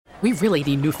We really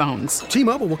need new phones.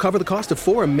 T-Mobile will cover the cost of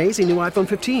 4 amazing new iPhone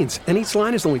 15s, and each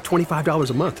line is only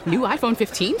 $25 a month. New iPhone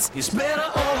 15s? It's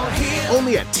better over here.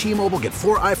 Only at T-Mobile, get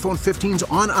 4 iPhone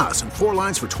 15s on us and 4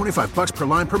 lines for $25 per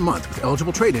line per month with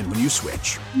eligible trade-in when you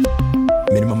switch.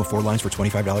 Minimum of 4 lines for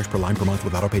 $25 per line per month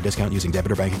with autopay discount using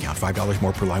debit or bank account. $5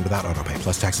 more per line without autopay,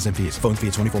 plus taxes and fees. Phone fee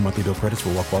at 24 monthly bill credits for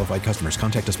well-qualified customers.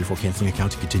 Contact us before canceling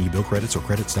account to continue bill credits or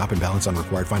credit stop and balance on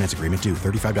required finance agreement due.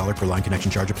 $35 per line connection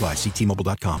charge applies. See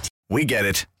T-Mobile.com. We get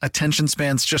it. Attention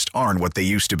spans just aren't what they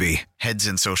used to be. Heads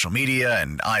in social media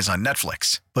and eyes on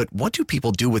Netflix. But what do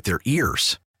people do with their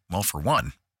ears? Well, for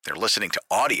one, they're listening to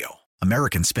audio.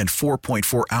 Americans spend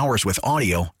 4.4 hours with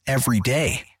audio every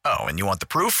day. Oh, and you want the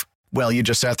proof? Well, you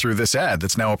just sat through this ad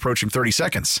that's now approaching 30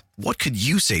 seconds. What could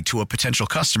you say to a potential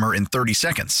customer in 30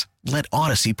 seconds? Let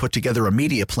Odyssey put together a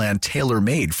media plan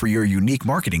tailor-made for your unique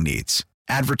marketing needs.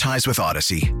 Advertise with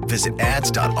Odyssey. Visit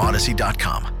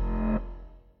ads.odyssey.com.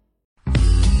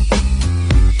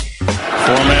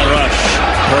 Four-man rush.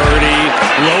 Purdy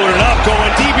loaded up,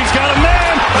 going deep. He's got a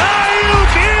man.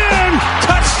 Ayuk in!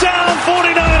 Touchdown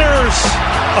 49ers!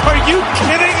 Are you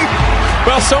kidding?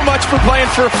 Well, so much for playing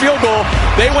for a field goal.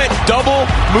 They went double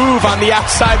move on the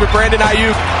outside with Brandon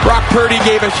Ayuk. Brock Purdy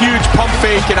gave a huge pump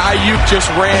fake, and Ayuk just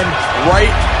ran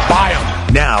right by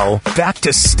him. Now, back to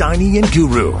Steiny and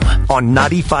Guru on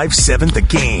 95.7 The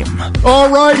Game.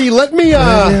 All righty, let me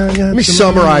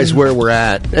summarize where we're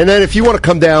at. And then if you want to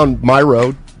come down my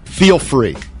road, feel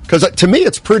free. Because to me,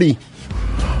 it's pretty...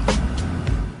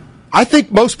 I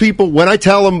think most people, when I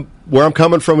tell them where I'm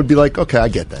coming from, would be like, okay, I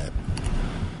get that.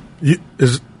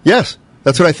 Yes,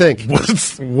 that's what I think.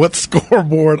 What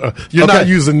scoreboard? You're not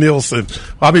using Nielsen.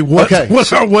 I mean, what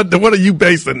are you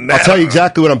basing that on? I'll tell you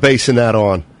exactly what I'm basing that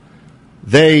on.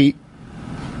 They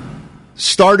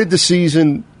started the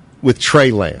season with Trey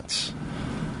Lance.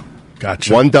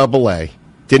 Gotcha. 1AA.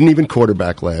 Didn't even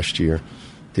quarterback last year.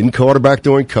 Didn't quarterback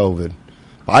during COVID.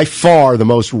 By far the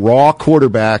most raw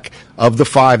quarterback of the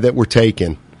 5 that were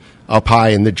taken up high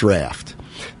in the draft.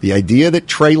 The idea that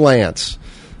Trey Lance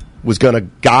was going to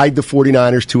guide the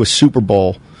 49ers to a Super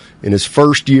Bowl in his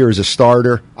first year as a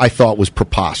starter, I thought was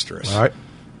preposterous. All right.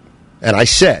 And I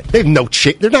said, they're not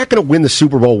going to win the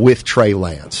Super Bowl with Trey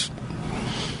Lance.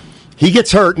 He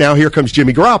gets hurt, now here comes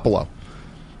Jimmy Garoppolo.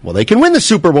 Well, they can win the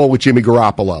Super Bowl with Jimmy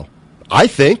Garoppolo, I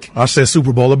think. I said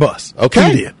Super Bowl or bust.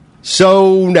 Okay. He did.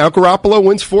 So now Garoppolo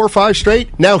wins 4 or 5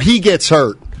 straight. Now he gets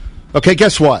hurt. Okay,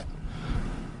 guess what?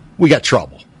 We got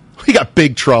trouble. We got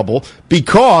big trouble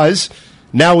because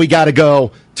now we got to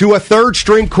go to a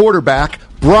third-string quarterback,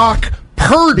 Brock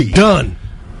Purdy. Done.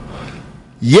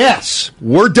 Yes,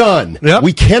 we're done. Yep.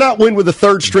 We cannot win with a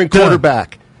third-string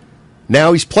quarterback.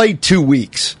 Now he's played 2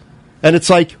 weeks. And it's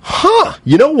like,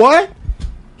 you know what?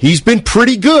 He's been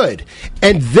pretty good.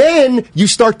 And then you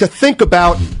start to think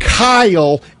about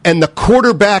Kyle and the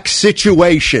quarterback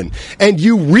situation. And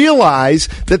you realize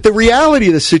that the reality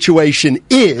of the situation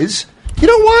is, you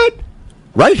know what?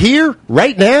 Right here,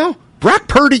 right now, Brock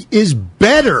Purdy is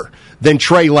better than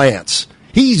Trey Lance.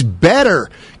 He's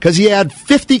better because he had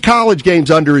 50 college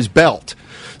games under his belt.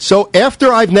 So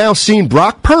after I've now seen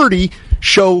Brock Purdy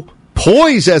show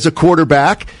poise as a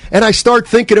quarterback, and I start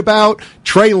thinking about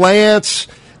Trey Lance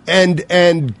and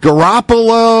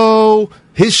Garoppolo,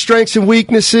 his strengths and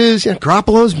weaknesses.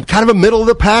 Garoppolo's kind of a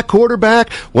middle-of-the-pack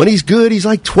quarterback. When he's good, he's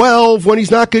like 12. When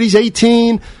he's not good, he's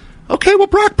 18. Okay, well,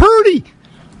 Brock Purdy,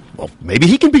 well, maybe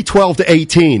he can be 12 to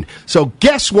 18. So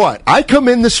guess what? I come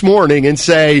in this morning and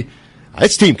say,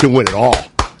 this team can win it all.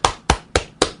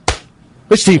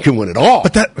 This team can win it all.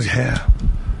 Yeah.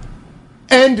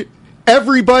 And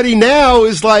everybody now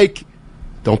is like,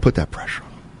 don't put that pressure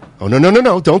on. Oh,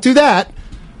 no, don't do that.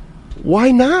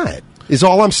 Why not? Is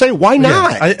all I'm saying. Why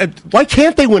not? Yeah, why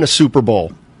can't they win a Super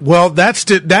Bowl? Well,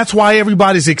 that's why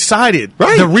everybody's excited.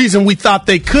 Right. The reason we thought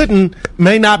they couldn't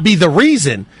may not be the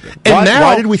reason. And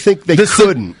why did we think they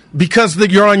couldn't? Because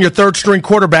you're on your third-string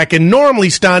quarterback. And normally,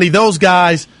 Steiny, those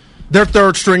guys, they're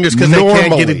third stringers because they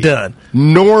can't get it done.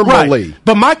 Normally. Right.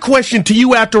 But my question to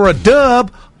you after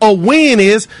a win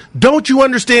is, don't you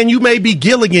understand you may be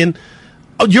Gilligan?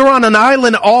 You're on an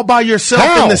island all by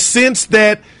yourself in the sense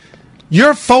that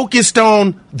you're focused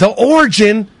on the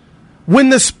origin when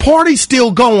this party's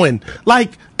still going.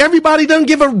 Like, everybody doesn't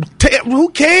give who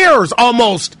cares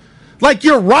almost? Like,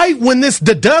 you're right when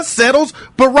the dust settles,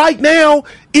 but right now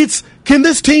it's, can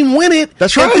this team win it?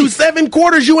 That's right. And through 7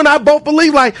 quarters, you and I both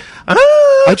believe, they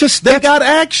got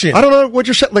action. I don't know what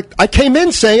you're saying. Like, I came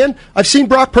in saying, I've seen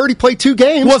Brock Purdy play 2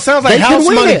 games. Well, it sounds like house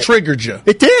money triggered you.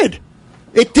 It did.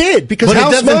 It did, because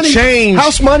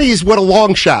house money is what a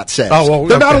long shot says. Oh, well,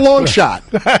 they're not a long shot.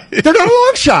 They're not a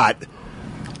long shot.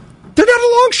 They're not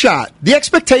a long shot. The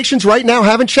expectations right now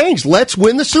haven't changed. Let's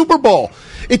win the Super Bowl.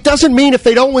 It doesn't mean if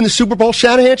they don't win the Super Bowl,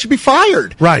 Shanahan should be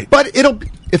fired. Right. But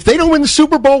if they don't win the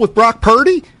Super Bowl with Brock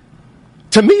Purdy,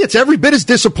 to me, it's every bit as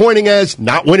disappointing as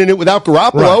not winning it without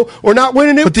Garoppolo or not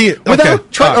winning it with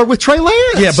Trey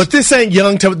Lance. Yeah, but this ain't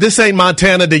young. This ain't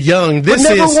Montana to young. This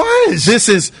never was. This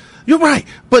is. You're right.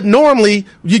 But normally,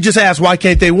 you just ask, why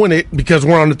can't they win it? Because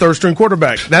we're on the third-string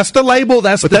quarterback. That's the label.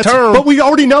 That's the term. But we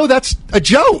already know that's a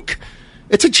joke.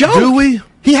 It's a joke. Do we?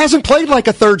 He hasn't played like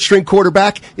a third-string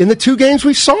quarterback in the 2 games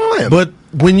we saw him. But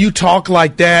when you talk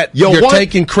like that, you're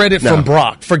taking credit from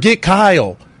Brock. Forget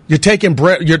Kyle. You're taking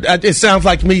it sounds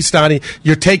like me, Stoney.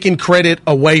 You're taking credit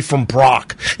away from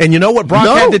Brock. And you know what Brock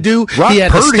had to do? He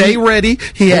had to stay ready.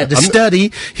 He had to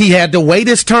study. He had to wait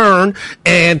his turn.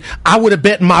 And I would have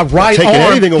bet my right arm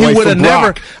anything away he would have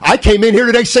never. I came in here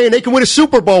today saying they can win a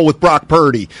Super Bowl with Brock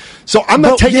Purdy. So I'm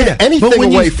not taking anything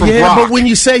away from Brock. But when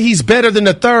you say he's better than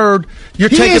the third, you're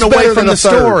taking away from the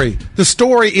story. The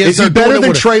story is he better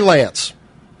than Trey Lance?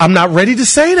 I'm not ready to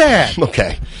say that.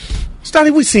 Okay.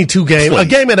 Stoney, we've seen 2 games. A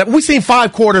game we've seen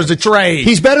 5 quarters of Trey.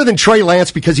 He's better than Trey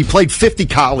Lance because he played 50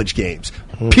 college games.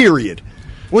 Period.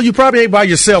 Well, you probably ain't by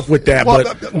yourself with that,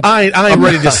 but I ain't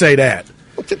ready to say that.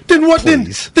 Then what?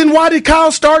 Then why did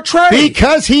Kyle start Trey?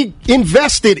 Because he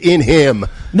invested in him.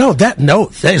 No, that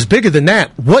is bigger than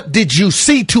that. What did you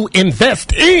see to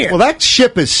invest in? Well, that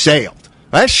ship has sailed.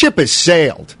 All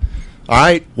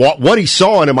right, what he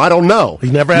saw in him, I don't know.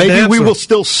 He never had Maybe we will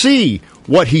still see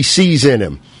what he sees in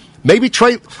him. Maybe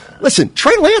Trey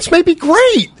Lance may be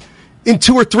great in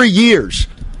 2 or 3 years.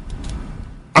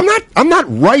 I'm not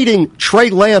writing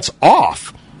Trey Lance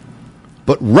off.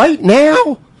 But right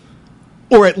now,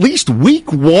 or at least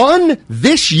week 1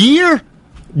 this year,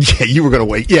 yeah, you were going to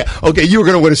wait. Yeah, okay, you were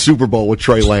going to win a Super Bowl with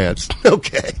Trey Lance.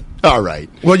 Okay, all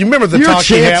right. Well, you remember the talk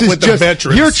he had with the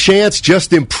veterans. Your chance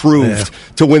just improved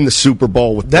to win the Super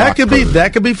Bowl with that.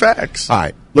 That could be facts. All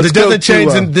right, but it doesn't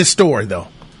change in this story though.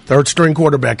 Third-string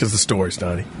quarterback is the story,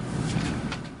 Stoney.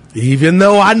 Even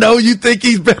though I know you think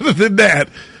he's better than that,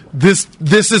 this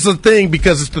is a thing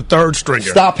because it's the third stringer.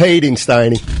 Stop hating,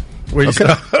 Stoney.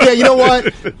 Yeah, you know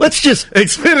what? Let's just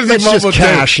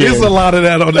cash in. There's a lot of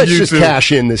that on the YouTube. Let's just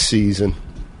cash in this season.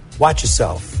 Watch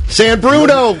yourself. San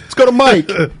Bruno. Let's go to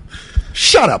Mike.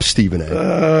 Shut up, Stephen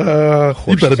A.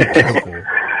 You better be careful.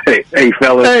 Hey,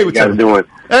 fellas. Hey, what you guys doing?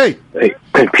 Hey.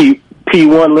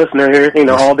 P1 listener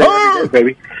here, all day, every day,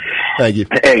 baby. Thank you.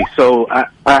 Hey, so I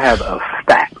have a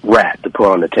fat rat to put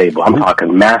on the table. I'm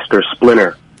talking master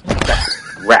splinter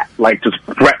rat.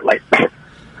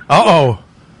 Uh-oh.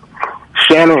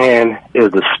 Shanahan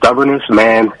is the stubbornest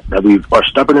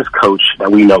stubbornest coach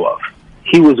that we know of.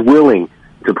 He was willing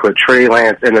to put Trey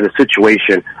Lance into the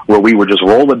situation where we would just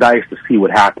roll the dice to see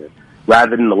what happened,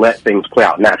 rather than to let things play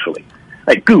out naturally.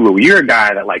 Like, Guru, you're a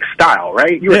guy that likes style,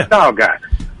 right? You're a style guy.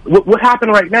 What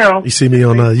happened right now? You see me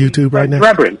on YouTube right now?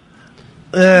 Drebin.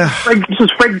 This is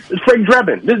Frank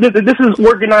Drebin. This is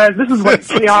organized. This is like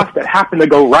chaos that happened to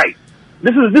go right.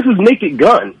 This is Naked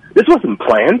Gun. This wasn't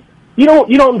planned. You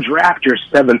don't draft your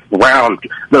 7th round,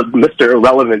 the Mr.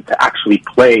 Irrelevant, to actually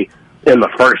play in the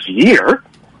first year.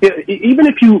 Even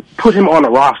if you put him on a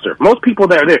roster, most people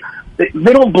that are there,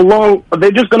 they don't belong.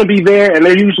 They're just going to be there, and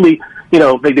they're usually,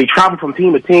 they travel from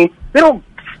team to team. They don't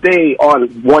stay on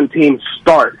one team,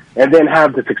 start, and then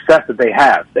have the success that they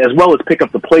have, as well as pick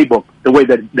up the playbook the way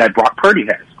that Brock Purdy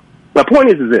has. My point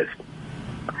is this.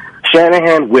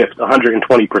 Shanahan whiffed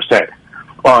 120%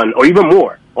 or even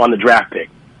more on the draft pick,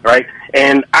 right?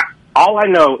 And all I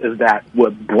know is that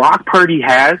what Brock Purdy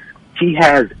has, he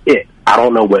has it. I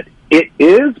don't know what it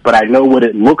is, but I know what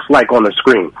it looks like on the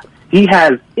screen. He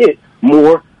has it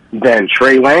more than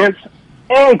Trey Lance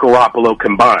and Garoppolo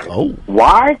combined. Oh.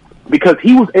 Why? Because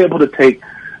he was able to take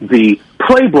the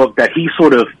playbook that he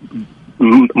sort of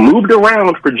moved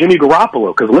around for Jimmy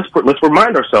Garoppolo. Because let's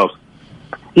remind ourselves,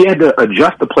 he had to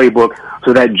adjust the playbook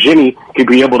so that Jimmy could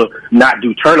be able to not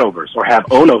do turnovers or have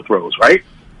Ono throws, right?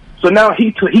 So now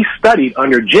he studied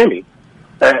under Jimmy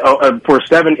for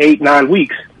 7, 8, 9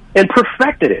 weeks and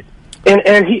perfected it. And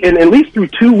at least through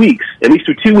 2 weeks,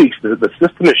 the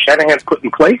system that Shanahan's put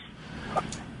in place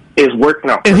is working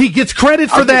out. And he gets credit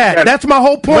for that. That's my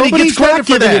whole point. He gets credit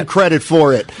for that. Him credit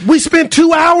for it. We spent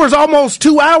 2 hours, almost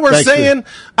 2 hours, saying,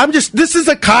 this is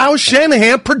a Kyle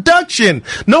Shanahan production.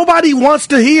 Nobody wants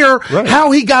to hear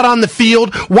how he got on the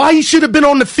field, why he should have been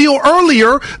on the field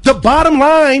earlier. The bottom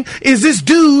line is this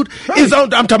dude I'm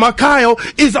talking about Kyle,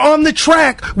 is on the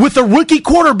track with a rookie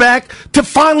quarterback to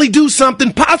finally do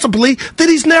something possibly that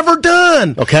he's never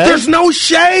done. Okay. There's no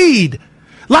shade.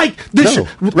 Like this,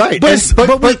 right?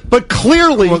 But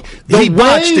clearly,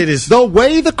 the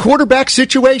way the quarterback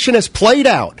situation has played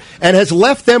out and has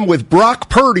left them with Brock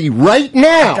Purdy right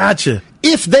now. Gotcha.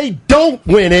 If they don't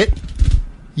win it,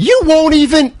 you won't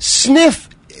even sniff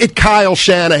at Kyle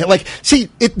Shanahan. Like, see,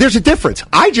 there's a difference.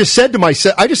 I just said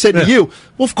to you,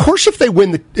 well, of course, if they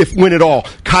win it all,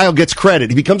 Kyle gets credit.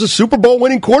 He becomes a Super Bowl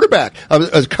winning quarterback,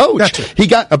 a coach. Gotcha. He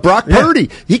got a Brock Purdy.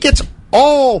 He gets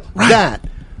all that.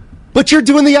 But you're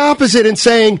doing the opposite and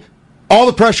saying all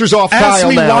the pressure's off Kyle now. Ask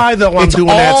me why, though, I'm doing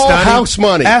that, It's all Stoney. house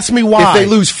money. Ask me why. If they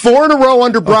lose 4 in a row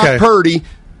under Brock Purdy,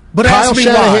 but Kyle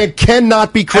Shanahan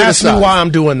cannot be criticized. Ask me why I'm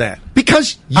doing that.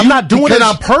 Because I'm not doing it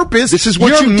on purpose. This is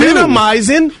what you're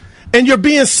minimizing, and you're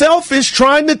being selfish,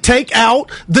 trying to take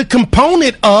out the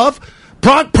component of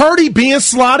Brock Purdy being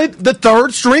slotted the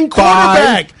third-string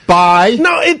quarterback.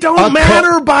 No, it don't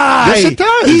matter by. Yes, it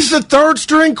does. He's the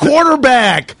third-string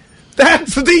quarterback.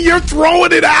 You're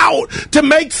throwing it out to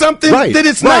make something that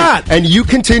it's not. And you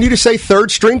continue to say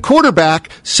third-string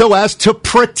quarterback so as to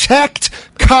protect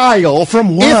Kyle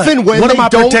from what? If and when what they am I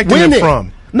don't protecting win him it.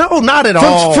 From? No, not at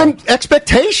all. From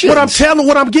expectations. What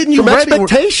I'm getting you from ready.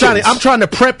 Expectations. Johnny, I'm trying to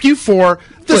prep you for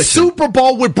the Super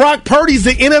Bowl with Brock Purdy's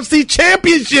the NFC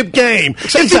Championship game.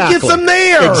 Exactly. If he gets them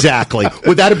there. Exactly.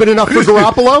 Would that have been enough for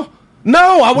Garoppolo?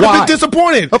 No, I would have been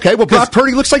disappointed. Okay, well, Brock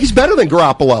Purdy looks like he's better than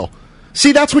Garoppolo.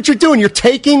 See, that's what you're doing. You're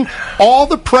taking all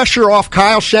the pressure off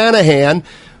Kyle Shanahan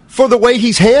for the way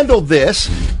he's handled this.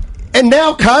 And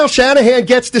now Kyle Shanahan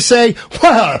gets to say,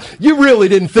 well, you really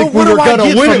didn't think we were going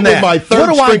to win it with my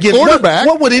third-string quarterback.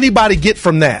 What would anybody get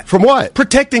from that? From what?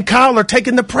 Protecting Kyle or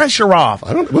taking the pressure off.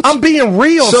 I'm being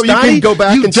real, So you can go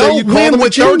back and say you call him a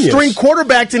with genius. third-string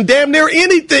quarterbacks in damn near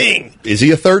anything. Is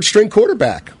he a third-string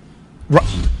quarterback?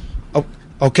 Oh,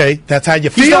 okay, that's how you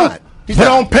feel? But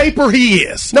on paper, he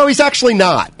is. No, he's actually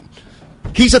not.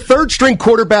 He's a third-string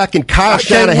quarterback in Kyle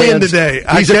Shanahan's. I can't win today.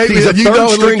 He's a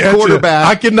third-string quarterback.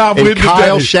 I cannot in win today.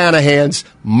 Kyle Shanahan's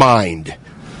mind.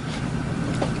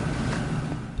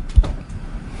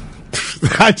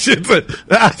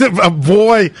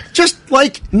 Boy, just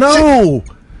like no.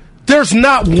 There's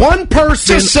not one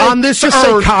person on this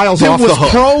earth Kyle's that off was the hook.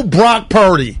 pro Brock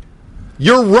Purdy.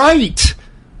 You're right.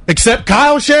 Except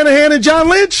Kyle Shanahan and John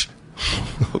Lynch.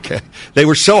 Okay. They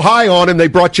were so high on him, they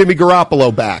brought Jimmy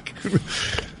Garoppolo back.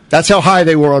 That's how high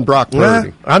they were on Brock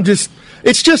Purdy.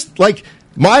 It's just like,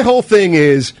 my whole thing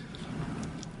is,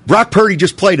 Brock Purdy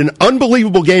just played an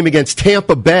unbelievable game against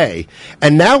Tampa Bay,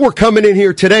 and now we're coming in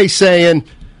here today saying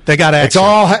they got action. It's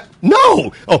all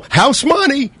no. Oh, house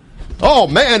money. Oh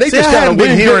man, they just got to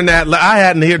win. Hearing that, I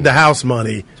hadn't heard the house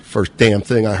money. First damn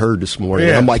thing I heard this morning.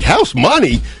 Yeah. I'm like, house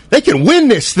money? They can win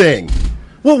this thing.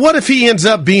 Well, what if he ends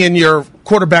up being your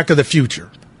quarterback of the future?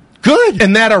 Good.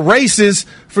 And that erases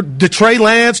for the Trey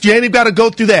Lance. You ain't even got to go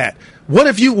through that. What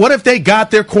if they got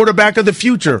their quarterback of the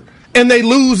future and they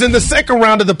lose in the second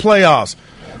round of the playoffs?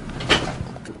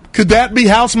 Could that be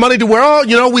house money to where,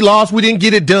 we lost, we didn't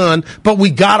get it done, but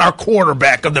we got our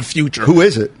quarterback of the future? Who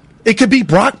is it? It could be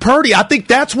Brock Purdy. I think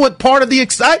that's what part of the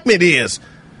excitement is.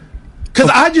 Because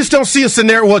I just don't see a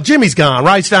scenario. Well, Jimmy's gone,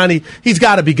 right, Steiny? He's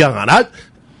got to be gone.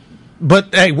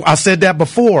 But, hey, I said that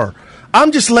before.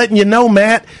 I'm just letting you know,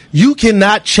 Matt, you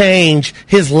cannot change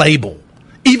his label.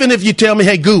 Even if you tell me,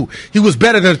 hey, Goo, he was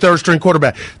better than a third-string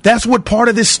quarterback. That's what part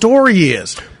of this story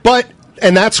is.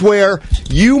 And that's where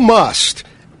you must,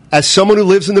 as someone who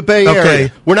lives in the Bay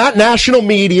Area, we're not national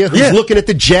media who's looking at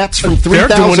the Jets from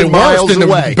 3,000 miles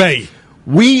away. Bay.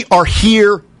 We are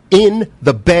here in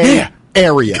the Bay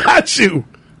Area. Got you.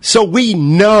 So we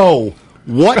know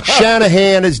what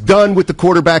Shanahan has done with the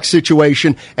quarterback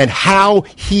situation and how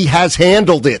he has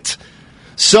handled it.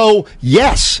 So,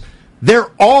 yes, there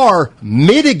are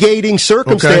mitigating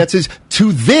circumstances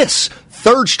to this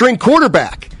third-string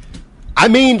quarterback. I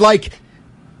mean,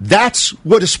 that's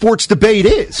what a sports debate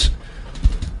is.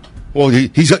 Well,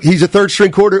 he's a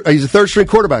third-string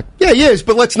quarterback. Yeah, he is,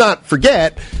 but let's not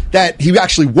forget that he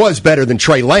actually was better than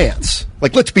Trey Lance.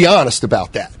 Let's be honest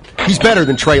about that. He's better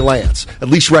than Trey Lance, at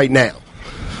least right now.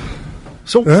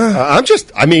 So, I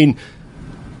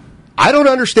don't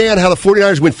understand how the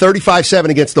 49ers win 35-7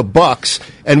 against the Bucs,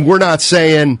 and we're not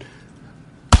saying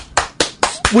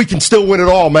we can still win it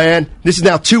all, man. This is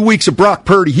now 2 weeks of Brock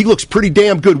Purdy. He looks pretty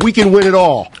damn good. We can win it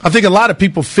all. I think a lot of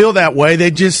people feel that way.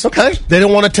 They just they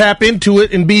don't want to tap into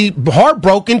it and be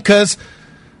heartbroken because,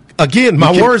 again,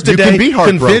 words today,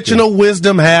 conventional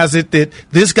wisdom has it that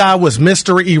this guy was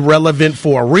Mr. Irrelevant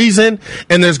for a reason,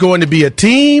 and there's going to be a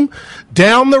team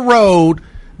down the road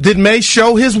that may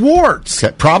show his warts.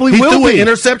 Probably he will threw be. an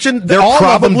interception. There all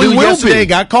probably of them do will yesterday. Be.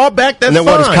 Got called back. That's and then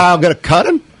fine. What, is Kyle going to cut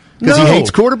him? Because he hates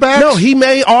quarterbacks? No, he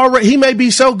may be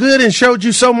so good and showed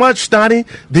you so much, Stoney,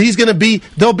 that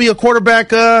there'll be a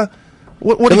quarterback, what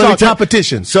do you call it,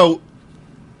 competition. So,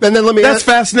 and then that's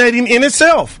fascinating in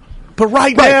itself. But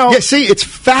right now. Yeah, see, it's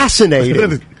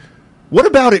fascinating. What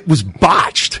about it was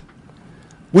botched?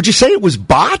 Would you say it was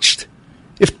botched?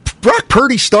 If Brock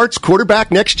Purdy starts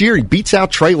quarterback next year, he beats out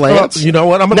Trey Lance. You know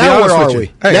what? I'm going to be honest with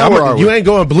you. Hey, you ain't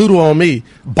going blue on me.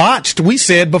 Botched, we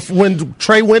said before, when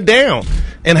Trey went down.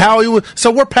 And how he was. So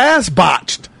we're past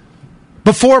botched.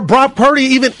 Before Brock Purdy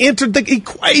even entered the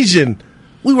equation,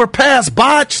 we were past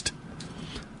botched.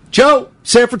 Joe,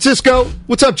 San Francisco.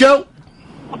 What's up, Joe?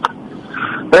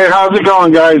 Hey, how's it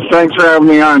going, guys? Thanks for having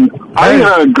me on. Hey.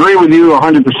 I agree with you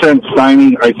 100%,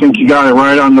 Steiny. I think you got it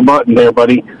right on the button there,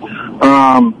 buddy.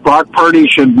 Brock Purdy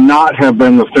should not have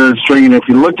been the third string. And if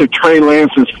you looked at Trey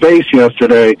Lance's face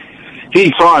yesterday,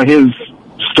 he saw his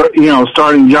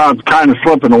starting jobs kind of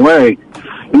slipping away.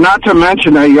 And not to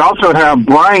mention that you also have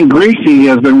Brian Griese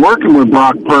has been working with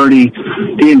Brock Purdy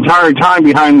the entire time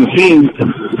behind the scenes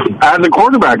as a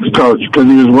quarterback's coach because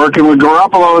he was working with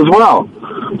Garoppolo as well.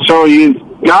 So you've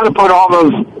got to put all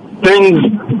those things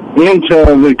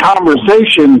into the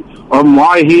conversation of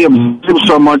why he absorbed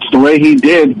so much the way he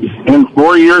did. In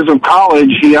 4 years of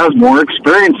college, he has more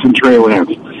experience than Trey Lance.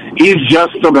 He's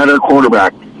just a better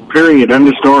quarterback, period. End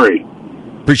of story.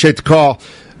 Appreciate the call.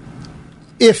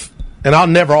 And I'll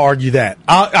never argue that.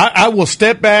 I will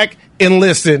step back and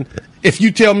listen. If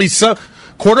you tell me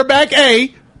quarterback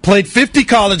A played 50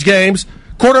 college games,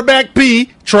 quarterback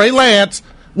B, Trey Lance,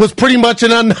 was pretty much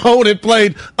an unknown and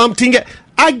played umpteen games.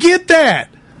 I get that.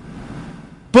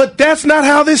 But that's not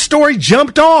how this story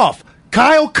jumped off.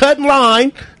 Kyle cut in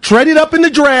line, traded up in the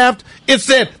draft, and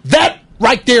said, that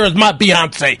right there is my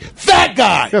Beyonce. That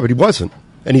guy. Yeah, but he wasn't.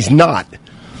 And he's not.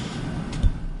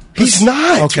 He's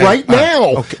not right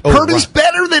now. Okay. Purdy's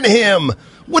better than him.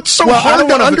 What's so hard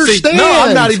to understand? No,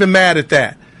 I'm not even mad at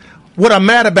that. What I'm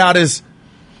mad about is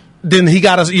then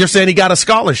you're saying he got a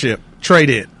scholarship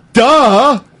traded.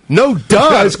 Duh. No,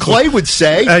 as Clay would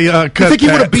say. You think he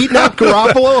would have beaten out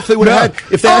Garoppolo if they would have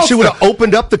if they actually would have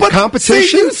opened up the competition?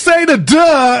 See, you say the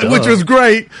duh, which was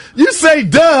great. You say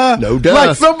duh. No duh.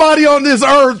 Like somebody on this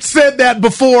earth said that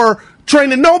before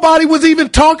training. Nobody was even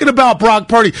talking about Brock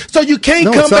Purdy. So you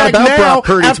can't come back now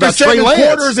after 7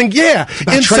 quarters and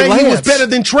say he was better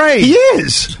than Trey. He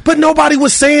is. But nobody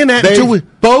was saying that until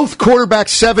both quarterbacks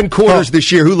 7 quarters this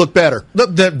year. Who looked better?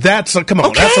 That's a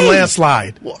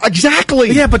landslide. Well,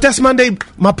 exactly. Yeah, but that's Monday.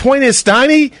 My point is,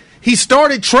 Steiny, he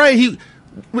started Trey,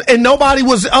 and nobody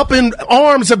was up in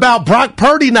arms about Brock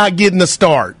Purdy not getting the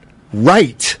start.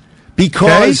 Right.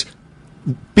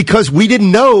 Because we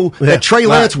didn't know that Trey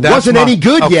Lance wasn't any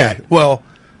good yet. Well,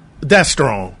 that's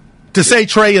strong. To say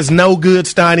Trey is no good,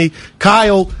 Steiny,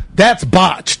 Kyle, that's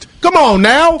botched. Come on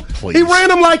now. Please. He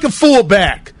ran him like a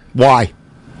fullback. Why?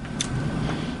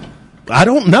 I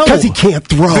don't know. Because he can't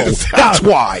throw. That's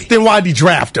why. Then why'd he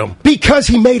draft him? Because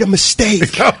he made a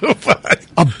mistake.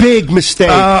 A big mistake.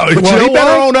 But he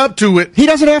better own up to it. He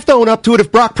doesn't have to own up to it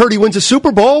if Brock Purdy wins a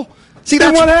Super Bowl. See,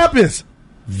 then what happens?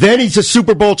 Then he's a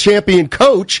Super Bowl champion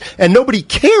coach, and nobody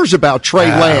cares about Trey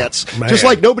Lance. Man. Just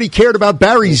like nobody cared about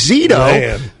Barry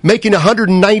Zito making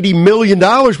 $190 million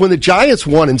when the Giants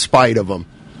won in spite of him.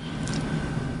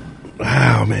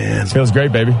 Wow, man. Feels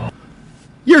great, baby.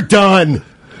 You're done.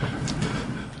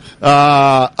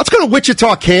 Let's go to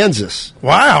Wichita, Kansas.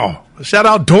 Wow. Shout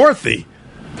out Dorothy.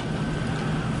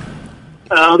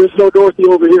 There's no Dorothy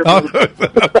over here.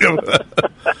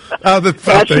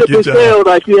 That ship has sailed,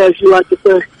 like you like to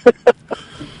say.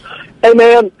 Hey,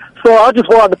 man, so I just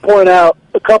wanted to point out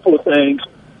a couple of things.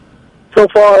 So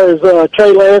far as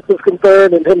Trey Lance is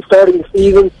concerned and him starting the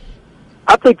season,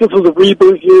 I think this was a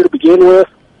reboot year to begin with.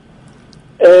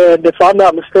 And if I'm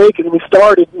not mistaken, we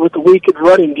started with the weakened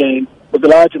running game with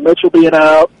Elijah Mitchell being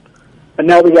out, and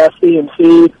now we got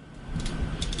CMC.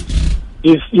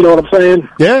 You know what I'm saying?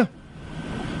 Yeah.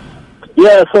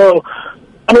 Yeah, so,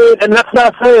 I mean, and that's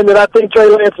not saying that I think Trey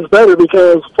Lance is better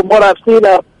because from what I've seen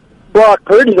out Brock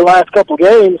Purdy the last couple of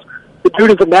games, the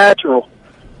dude is a natural.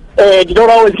 And you don't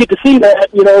always get to see that,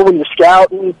 when you're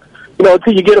scouting,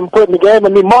 until you get him put in the game. I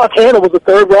mean, Montana was a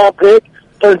third-round pick.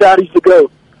 Turns out he's the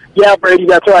GOAT. Yeah, Brady,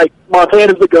 that's right.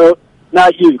 Montana's the GOAT,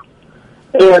 not you.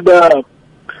 And,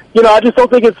 I just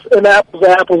don't think it's an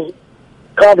apples-to-apples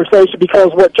conversation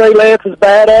because what Trey Lance is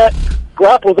bad at,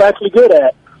 Garoppolo's actually good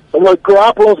at. And what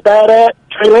Garoppolo's bad at,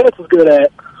 Trey Lance is good at.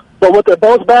 But what they're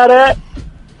both bad at,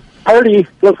 Purdy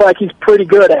looks like he's pretty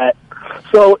good at.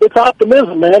 So it's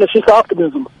optimism, man. It's just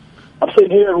optimism. I'm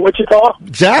sitting here in Wichita.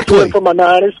 Exactly. For my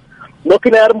Niners.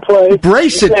 looking at him play.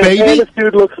 Embrace it, baby. Man, this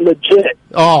dude looks legit.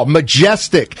 Oh,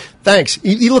 majestic. Thanks.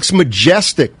 He looks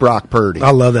majestic, Brock Purdy.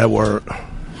 I love that word.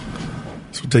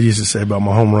 That's what they used to say about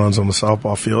my home runs on the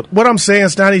softball field. What I'm saying,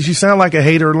 Stoney, is you sound like a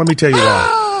hater. Let me tell you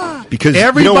why. Because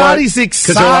everybody's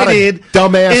excited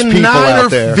dumbass in people out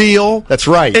there. Ninerville. That's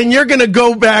right. And you're going to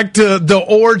go back to the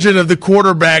origin of the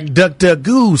quarterback, Duck Duck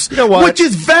Goose, you know what? which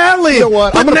is valid. You know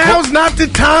what? But now's not the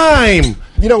time.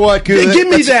 You know what? Give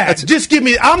me that. Just give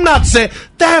me. I'm not saying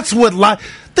that's what.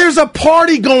 There's a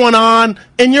party going on,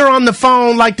 and you're on the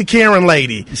phone like the Karen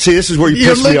lady. See, this is where you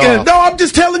piss me off. No, I'm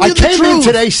just telling you the truth. I came in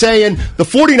today saying the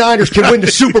 49ers can win the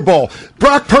Super Bowl.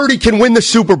 Brock Purdy can win the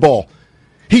Super Bowl.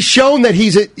 He's shown that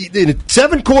he's in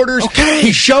 7 quarters. Okay.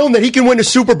 He's shown that he can win a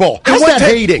Super Bowl. How's that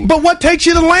hating? But what takes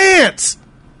you to Lance?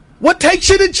 What takes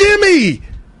you to Jimmy?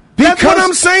 That's what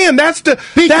I'm saying. That's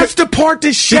the part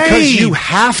to shade. Because you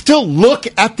have to look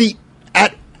at the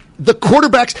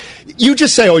quarterbacks. You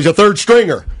just say, "Oh, he's a third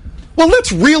stringer." Well,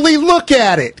 let's really look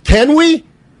at it. Can we?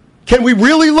 Can we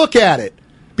really look at it?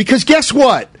 Because guess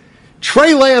what?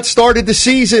 Trey Lance started the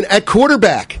season at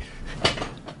quarterback.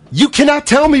 You cannot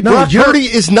tell me Brock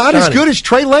Purdy is not as good as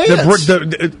Trey Lance.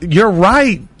 You're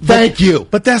right. Thank you.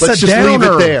 But that's Let's a just downer. leave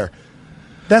it there.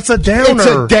 That's a downer. It's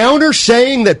a downer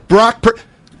saying that Brock Purdy...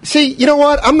 See, you know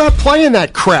what? I'm not playing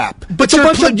that crap. But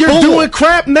you're doing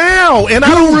crap now. And I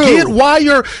don't get why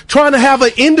you're trying to have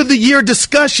an end-of-the-year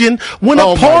discussion when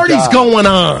a party's going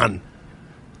on.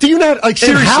 Do you not, seriously?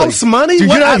 And house money? Do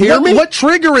you not hear me? What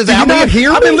trigger is that? Do you not hear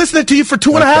me? I've been listening to you for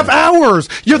 2.5 hours.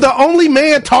 You're the only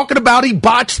man talking about he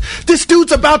botched. This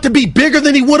dude's about to be bigger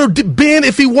than he would have been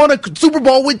if he won a Super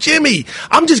Bowl with Jimmy.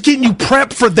 I'm just getting you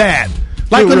prepped for that.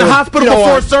 Like in the hospital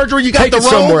before surgery, you got the robe. Take it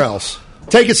somewhere else.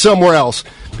 Take it somewhere else.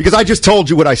 Because I just told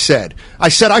you what I said. I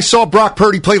said I saw Brock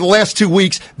Purdy play the last 2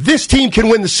 weeks. This team can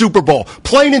win the Super Bowl.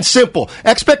 Plain and simple.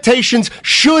 Expectations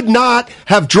should not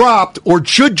have dropped or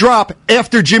should drop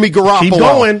after Jimmy Garoppolo. Keep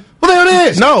going. Well, there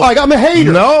it is. No. I'm a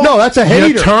hater. No, that's a hater.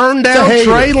 You turned down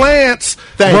Trey Lance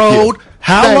road.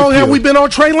 How long have we been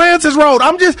on Trey Lance's road? I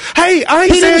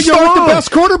ain't saying you're wrong. The best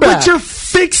quarterback. But you're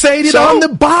fixated on the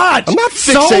botch. I'm not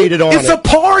fixated on it. It's a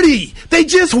party. They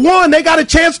just won. They got a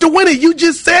chance to win it. You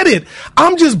just said it.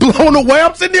 I'm just blown away.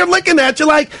 I'm sitting there looking at you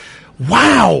like,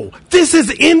 wow, this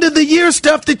is end of the year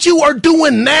stuff that you are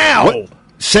doing now. What?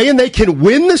 Saying they can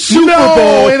win the Super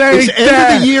Bowl it ain't is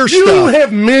end of the year stuff. You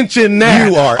have mentioned that.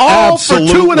 You are all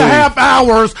absolutely. For 2.5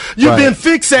 hours, you've been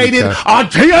fixated on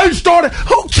he ain't started.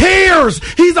 Who cares?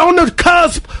 He's on the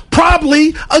cusp,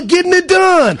 probably, of getting it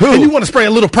done. Who? And you want to spray a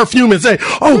little perfume and say,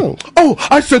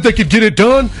 I said they could get it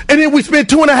done. And then we spent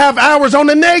 2.5 hours on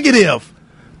the negative.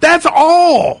 That's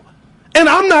all. And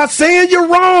I'm not saying you're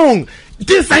wrong.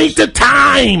 This ain't the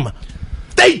time.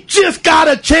 They just got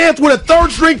a chance with a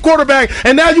third-string quarterback,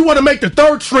 and now you want to make the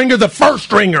third stringer the first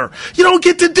stringer. You don't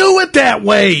get to do it that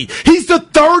way. He's the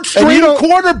third-string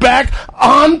quarterback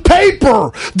on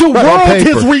paper. The world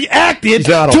has reacted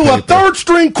to a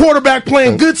third-string quarterback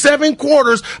playing good 7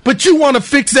 quarters, but you want to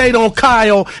fixate on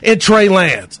Kyle and Trey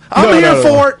Lance. I'm here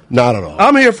for it. Not at all.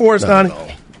 I'm here for it, Stoney.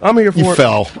 I'm here for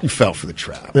it. You fell for the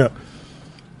trap. Yeah.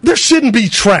 There shouldn't be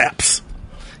traps.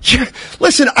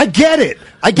 Listen, I get it.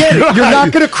 You're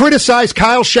not going to criticize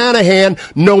Kyle Shanahan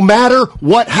no matter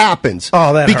what happens.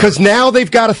 Because now they've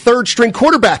got a third-string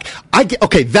quarterback.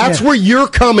 That's where you're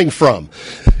coming from.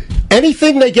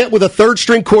 Anything they get with a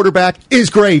third-string quarterback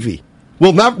is gravy.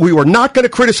 We were not going to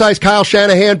criticize Kyle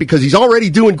Shanahan because he's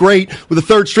already doing great with a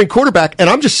third-string quarterback. And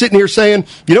I'm just sitting here saying,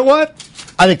 you know what?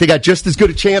 I think they got just as good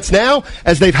a chance now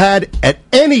as they've had at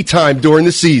any time during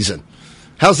the season.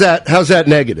 How's that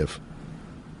negative?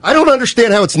 I don't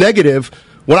understand how it's negative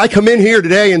when I come in here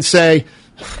today and say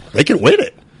they can win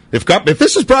it. If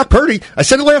this is Brock Purdy, I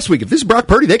said it last week, if this is Brock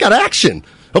Purdy, they got action.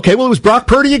 Okay, well, it was Brock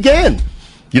Purdy again.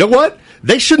 You know what?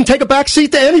 They shouldn't take a back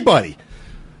seat to anybody.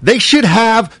 They should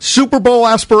have Super Bowl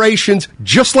aspirations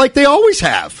just like they always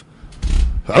have.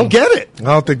 I don't get it. I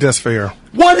don't think that's fair.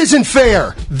 What isn't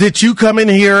fair? That you come in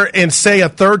here and say a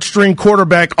third-string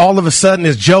quarterback all of a sudden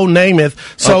is Joe Namath.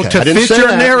 So to fit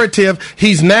your narrative,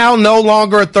 he's now no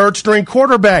longer a third-string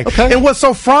quarterback. Okay. And what's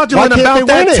so fraudulent about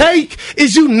that take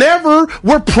is you never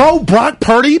were pro Brock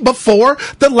Purdy before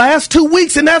the last 2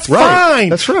 weeks, and that's fine.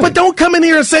 That's right. But don't come in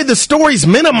here and say the story's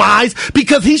minimized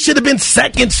because he should have been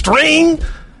second string.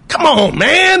 Come on,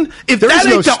 man. If that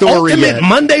ain't the ultimate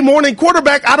Monday morning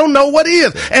quarterback, I don't know what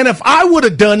is. And if I would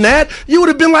have done that, you would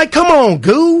have been like, come on,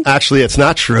 Goo. Actually, it's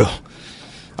not true.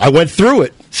 I went through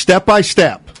it step by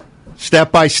step.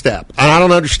 Step by step. And I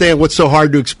don't understand what's so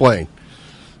hard to explain.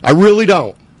 I really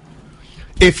don't.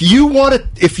 If you want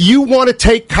to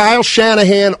take Kyle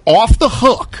Shanahan off the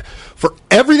hook for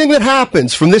everything that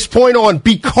happens from this point on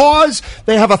because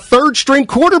they have a third-string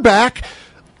quarterback.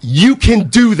 You can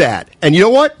do that. And you know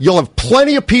what? You'll have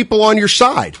plenty of people on your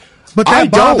side. But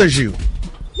that bothers you.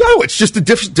 No, it's just a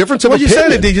difference of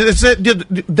opinion. You said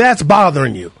that's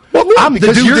bothering you. Well, no, I'm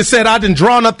the dude that said I didn't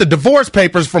draw up the divorce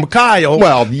papers from Kyle.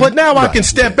 Well, but now I can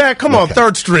step back. Come on,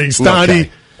 third string, Stoney.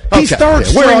 Okay. He's third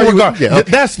string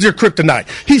regardless. That's your kryptonite.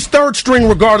 He's third string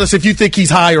regardless if you think he's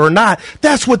higher or not.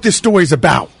 That's what this story's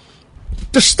about.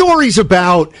 The story's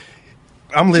about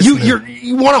I'm listening.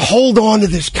 You want to hold on to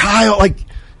this Kyle. Like,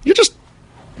 you just,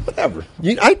 whatever.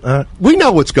 We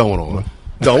know what's going on.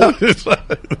 Don't we?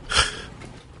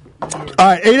 All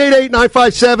right,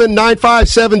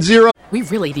 888-957-9570. We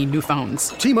really need new phones.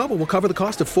 T-Mobile will cover the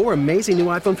cost of 4 amazing new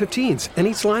iPhone 15s, and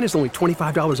each line is only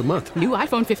 $25 a month. New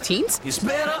iPhone 15s? It's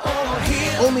better over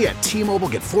here. Only at T-Mobile,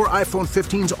 get 4 iPhone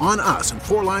 15s on us and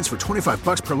 4 lines for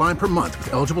 $25 per line per month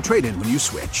with eligible trade-in when you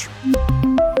switch.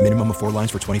 Minimum of 4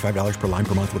 lines for $25 per line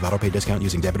per month with autopay discount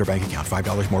using debit or bank account.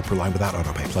 $5 more per line without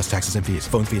autopay, plus taxes and fees.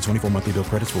 Phone fee at 24 monthly bill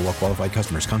credits for well-qualified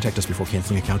customers. Contact us before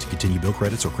canceling account to continue bill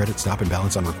credits or credit stop and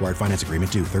balance on required finance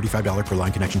agreement due. $35 per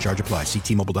line connection charge applies. See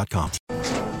T-Mobile.com.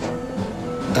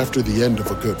 After the end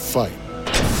of a good fight,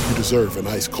 you deserve an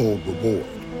ice-cold reward.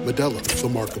 Modelo is the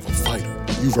mark of a fighter.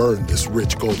 You've earned this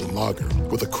rich golden lager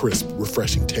with a crisp,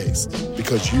 refreshing taste.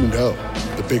 Because you know,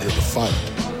 the bigger the fight,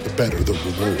 the better the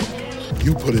reward.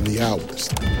 You put in the hours,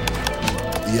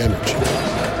 the energy,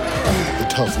 the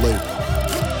tough labor.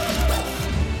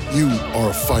 You are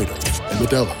a fighter, and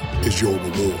Modelo is your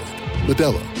reward.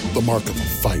 Modelo, the mark of a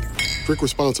fighter. Drink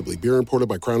responsibly. Beer imported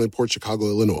by Crown Imports, Chicago,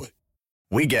 Illinois.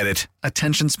 We get it.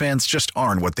 Attention spans just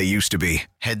aren't what they used to be.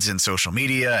 Heads in social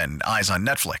media and eyes on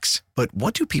Netflix. But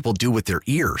what do people do with their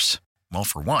ears? Well,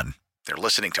 for one, they're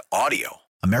listening to audio.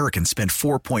 Americans spend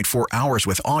 4.4 hours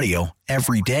with audio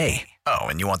every day. Oh,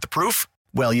 and you want the proof?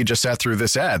 Well, you just sat through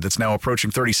this ad that's now approaching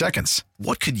 30 seconds.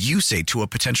 What could you say to a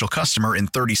potential customer in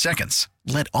 30 seconds?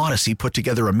 Let Odyssey put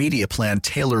together a media plan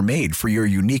tailor-made for your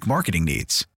unique marketing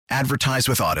needs. Advertise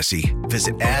with Odyssey.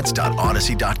 Visit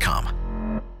ads.odyssey.com.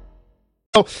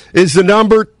 Is the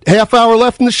number. Half hour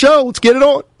left in the show. Let's get it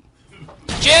on.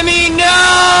 Jimmy,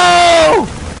 no!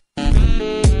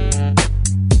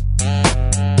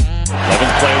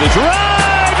 11th play of the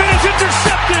drive, and it's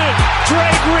intercepted. Dre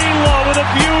Greenlaw with a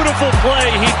beautiful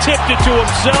play. He tipped it to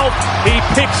himself. He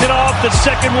picks it off, the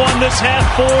second one this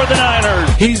half for the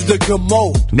Niners. He's the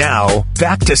GMO. Now,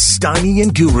 back to Steiny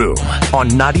and Guru on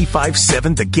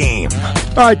 95.7 The Game.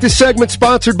 All right, this segment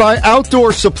sponsored by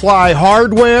Outdoor Supply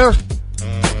Hardware.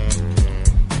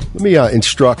 Let me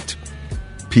instruct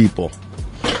people.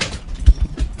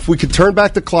 If we could turn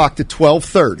back the clock to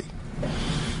 12:30,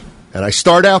 and I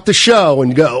start out the show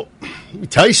and go, let me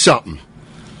tell you something.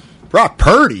 Brock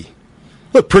Purdy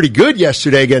looked pretty good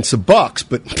yesterday against the Bucs,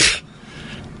 but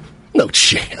no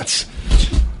chance.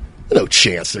 No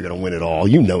chance they're going to win it all.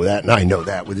 You know that, and I know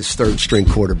that with his third-string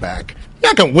quarterback.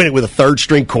 You're not going to win it with a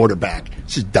third-string quarterback.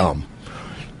 This is dumb.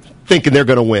 Thinking they're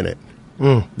going to win it.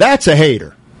 That's a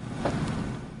hater.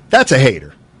 That's a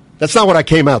hater. That's not what I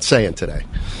came out saying today.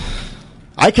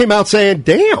 I came out saying,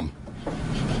 damn.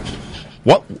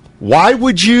 Why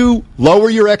would you lower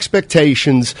your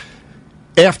expectations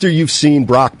after you've seen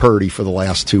Brock Purdy for the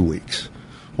last 2 weeks?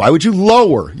 Why would you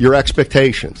lower your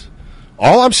expectations?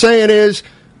 All I'm saying is,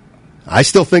 I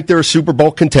still think they're a Super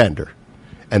Bowl contender,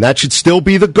 and that should still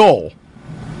be the goal.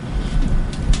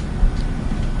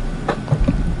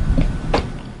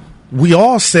 We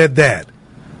all said that.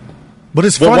 But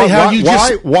it's funny how you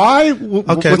just... Why?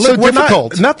 Okay, what's so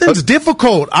difficult? Nothing's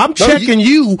difficult. I'm checking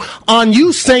you on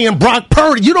you saying Brock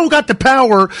Purdy. You don't got the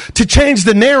power to change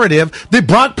the narrative that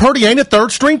Brock Purdy ain't a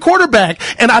third-string quarterback.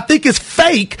 And I think it's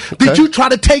fake that you try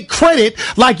to take credit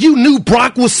like you knew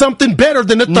Brock was something better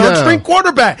than a third-string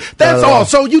quarterback. That's all.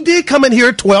 So you did come in here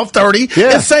at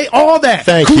 12:30 and say all that.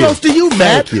 Kudos to you,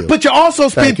 Matt. But you also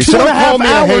spent 2.5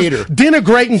 hours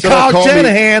denigrating Kyle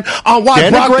Shanahan on why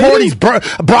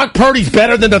Brock Purdy's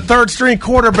better than the third-string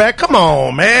quarterback. Come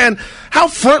on, man. How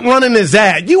front-running is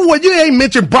that? You ain't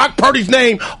mentioned Brock Purdy's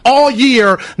name all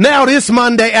year. Now this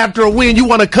Monday after a win, you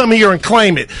want to come here and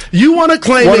claim it. You want to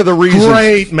claim one it. Of the reasons,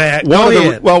 great, Matt.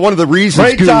 One of the reasons.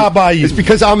 Great job by you. Is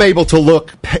because I'm able to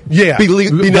look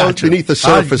beneath the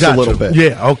surface a little bit.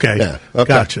 Yeah, okay. Yeah, okay.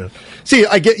 Gotcha. See,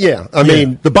 I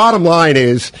mean, the bottom line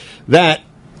is that.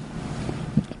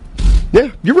 Yeah,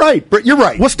 you're right. You're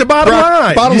right. What's the bottom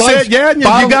line? Bottom you line, said, yeah, and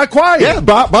you got quiet. Yeah,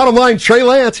 bottom line, Trey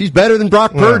Lance, he's better than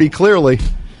Brock Purdy, clearly.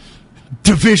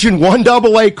 Division 1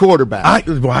 AA quarterback.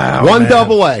 1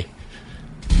 AA.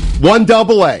 1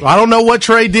 AA. I don't know what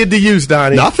Trey did to you,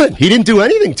 Stoney. Nothing. He didn't do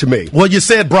anything to me. Well, you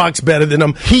said Brock's better than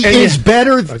him. He is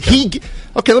better.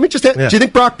 Okay, let me just ask, do you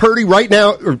think Brock Purdy right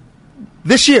now, or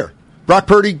this year, Brock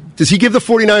Purdy, does he give the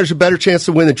 49ers a better chance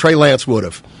to win than Trey Lance would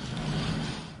have?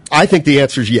 I think the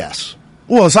answer is yes.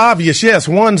 Well, it's obvious, yes.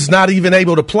 One's not even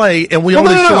able to play, and we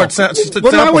only short sample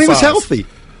Well, not when he was healthy.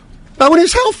 Not when he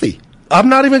was healthy. I'm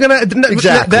not even going to.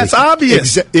 Exactly. That's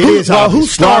obvious. It is obvious. Who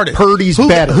started? Brock Purdy's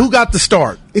better. Who got the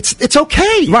start? It's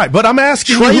okay. Right, but I'm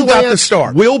asking Trey you who Lance got the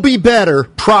start. Will be better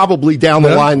probably down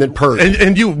the line than Purdy.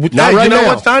 And you, not right you know now.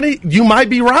 what, Stoney? You might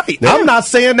be right. Yeah. I'm not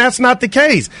saying that's not the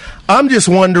case. I'm just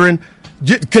wondering,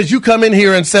 because you come in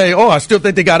here and say, I still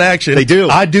think they got action. They do.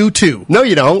 I do too. No,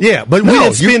 you don't. Yeah, but we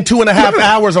didn't spend 2.5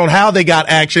 hours on how they got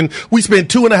action. We spent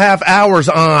 2.5 hours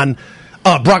on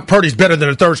Brock Purdy's better than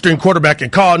a third-string quarterback,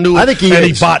 and Carl knew it, and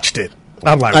he botched it.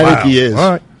 I'm like, wow. I think he is.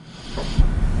 All right.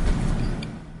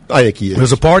 I think he is.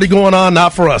 There's a party going on,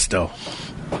 not for us, though.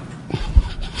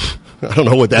 I don't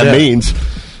know what that means.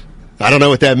 I don't know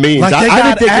what that means. Like they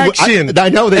got action. I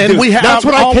know they and do. That's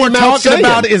what all we're talking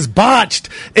about is botched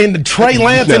and Trey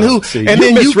Lance and who. See, and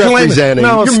then you claim you're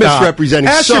misrepresenting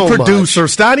Ask so your producer,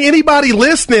 Stoney. Anybody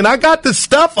listening? I got the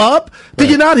stuff up. Do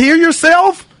you not hear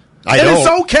yourself? I and don't.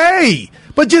 It's okay,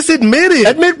 but just admit it.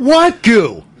 Admit what,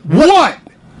 Goo? What?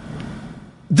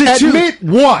 Admit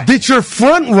what? That you're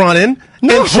front running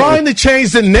and trying to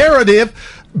change the narrative.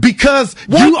 Because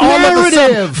you all of a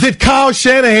sudden that Kyle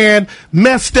Shanahan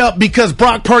messed up because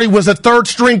Brock Purdy was a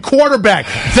third-string quarterback.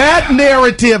 That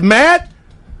narrative, Matt,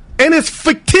 and it's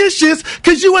fictitious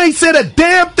because you ain't said a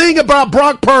damn thing about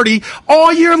Brock Purdy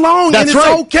all year long. That's and it's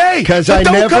right. okay. But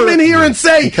don't come in here and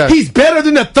say he's better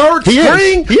than the third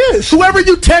string. He is. Whoever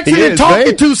you texting and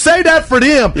talking to, say that for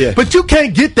them. Yeah. But you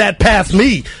can't get that past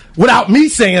me without me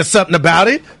saying something about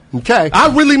it. Okay.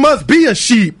 I really must be a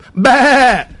sheep.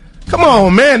 Bah. Come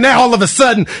on, man. Now all of a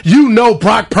sudden, you know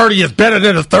Brock Purdy is better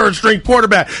than a third-string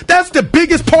quarterback. That's the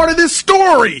biggest part of this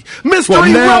story. Mr.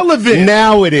 Irrelevant.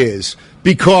 Now it is,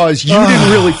 because you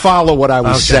didn't really follow what I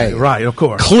was saying. Right, of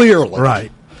course. Clearly.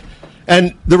 Right.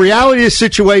 And the reality of the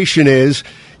situation is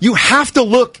you have to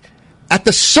look at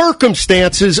the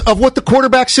circumstances of what the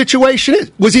quarterback situation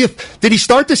is. Did he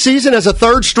start the season as a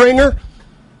third-stringer?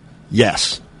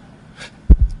 Yes.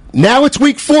 Now it's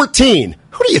week 14.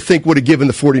 Who do you think would have given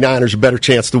the 49ers a better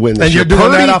chance to win this year? And you're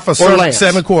doing Purdy that off of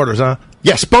 7 quarters, huh?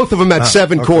 Yes, both of them had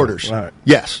 7 quarters. Right.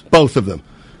 Yes, both of them.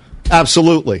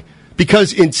 Absolutely.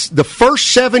 Because in the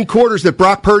first 7 quarters that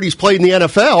Brock Purdy's played in the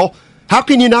NFL, how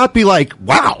can you not be like,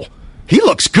 wow, he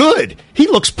looks good. He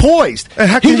looks poised. And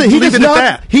how can you leave it at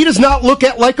that? He does not look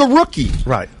like a rookie.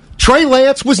 Right. Trey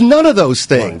Lance was none of those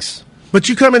things. Right. But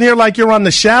you come in here like you're on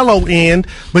the shallow end,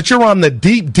 but you're on the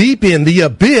deep, deep end, the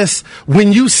abyss,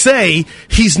 when you say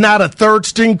he's not a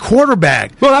third-string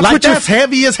quarterback. Well, that's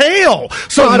heavy as hell.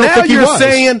 So I don't now think he you're was.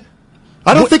 saying...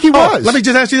 I don't think he was. Let me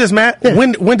just ask you this, Matt. Yeah.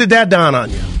 When did that dawn on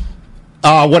you?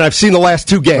 When I've seen the last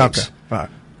 2 games. Okay. All right.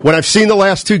 When I've seen the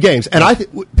last 2 games. And okay,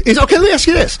 let me ask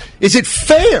you this. Is it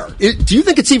fair? Do you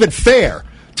think it's even fair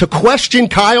to question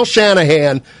Kyle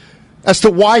Shanahan as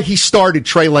to why he started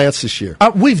Trey Lance this year?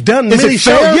 We've done many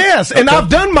shows. Yes, and I've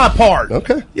done my part.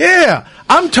 Okay. Yeah.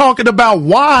 I'm talking about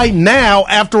why now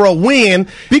after a win.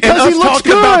 Because and he us looks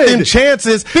talking good. about them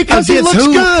chances Because he against looks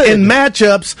who good. in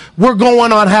matchups we're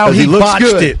going on how he looks botched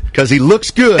good. it. Because he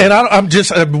looks good. And I'm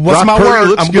just, what's Brock my Purdy word?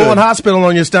 looks I'm good. going hospital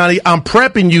on you, Stoney. I'm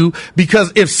prepping you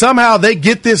because if somehow they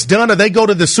get this done or they go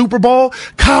to the Super Bowl,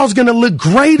 Kyle's going to look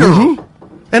greater. Mm-hmm.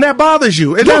 And that bothers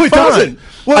you. And No, that's it fine. doesn't.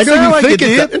 Well, I know you like think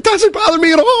it doesn't bother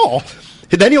me at all.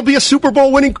 And then he'll be a Super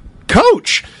Bowl winning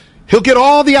coach. He'll get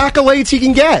all the accolades he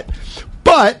can get.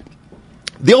 But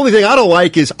the only thing I don't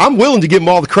like is I'm willing to give him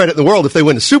all the credit in the world if they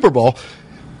win the Super Bowl,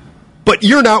 but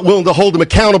you're not willing to hold them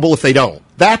accountable if they don't.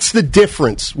 That's the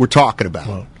difference we're talking about.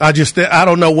 Well, I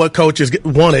don't know what coaches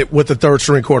want it with the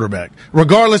third-string quarterback.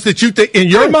 Regardless that you think, in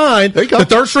your mind, the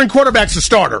third-string quarterback's a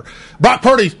starter. Brock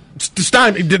Purdy,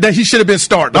 he should have been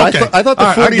starting. Okay. I thought the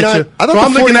 49ers...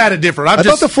 I'm looking at it different. I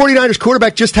thought the 49ers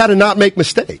quarterback just had to not make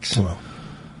mistakes. Well,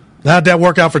 how'd that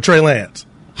work out for Trey Lance?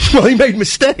 Well, he made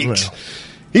mistakes. Well.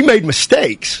 He made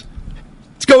mistakes.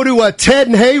 Let's go to Ted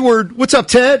and Hayward. What's up,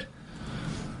 Ted?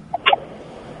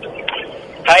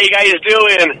 How you guys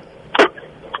doing?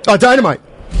 Dynamite.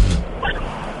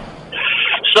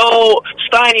 So,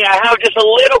 Steiny, I have just a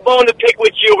little bone to pick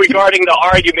with you regarding the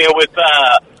argument with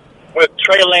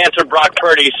Trey Lance and Brock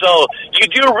Purdy. So, you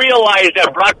do realize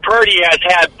that Brock Purdy has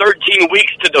had 13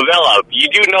 weeks to develop. You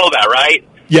do know that, right?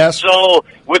 Yes. So,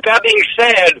 with that being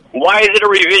said, why is it a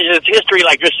revisionist history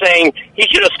like you're saying he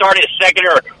should have started second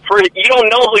or first? You don't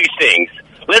know these things.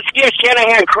 let's give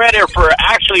Shanahan credit for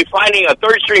actually finding a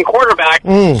third-string quarterback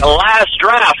the last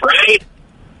draft, right?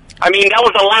 I mean, that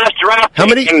was the last draft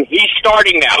pick, and he's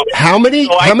starting now. How many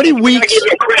weeks? Give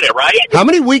him credit, right? How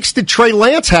many weeks did Trey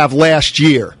Lance have last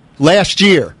year?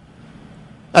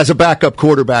 As a backup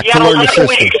quarterback to learn the system.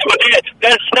 Weeks, but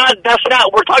that's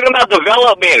not. We're talking about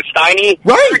development, Steiny.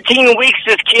 Right. 13 weeks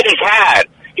this kid has had.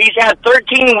 He's had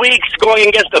 13 weeks going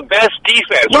against the best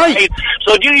defense, right?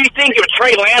 So do you think if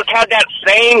Trey Lance had that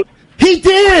same... He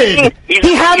did!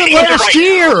 He had it last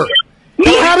year!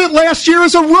 He had it last year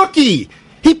as a rookie!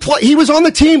 He was on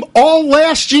the team all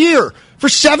last year for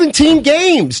 17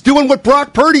 games, doing what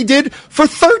Brock Purdy did for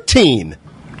 13. This is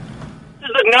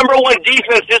the number one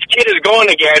defense this kid is going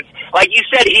against. Like you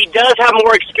said, he does have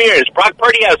more experience. Brock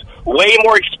Purdy has way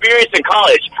more experience in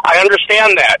college. I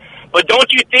understand that. But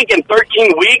don't you think in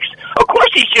 13 weeks, of course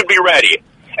he should be ready.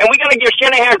 And we got to give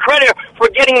Shanahan credit for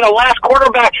getting the last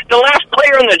quarterback, the last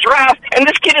player in the draft, and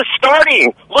this kid is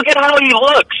starting. Look at how he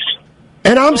looks.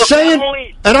 And I'm saying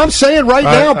right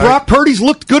now, Brock Purdy's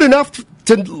looked good enough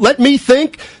to let me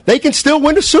think they can still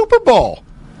win a Super Bowl.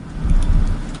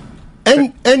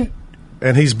 And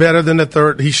he's better than the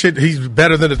third. He's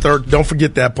better than the third. Don't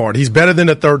forget that part. He's better than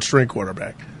the third string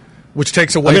quarterback, which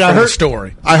takes away from the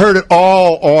story. I heard it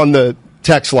all on the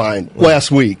text line last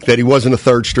week that he wasn't a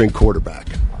third string quarterback.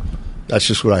 That's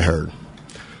just what I heard.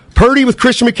 Purdy with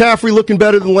Christian McCaffrey looking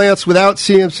better than Lance without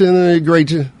CMC.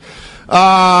 Great.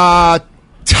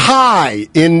 Ty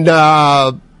in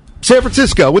San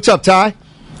Francisco. What's up, Ty?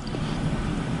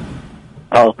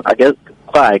 Oh, I guess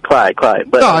Clyde.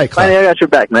 But hi, Clyde. I got your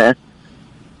back, man.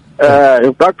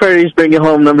 Brock Purdy's bringing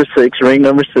home ring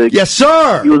number 6. Yes,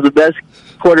 sir. He was the best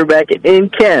quarterback in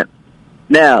camp.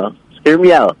 Now, hear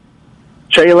me out.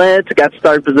 Trey Lance got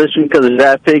starting position because of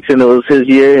draft picks, and it was his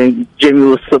year, and Jimmy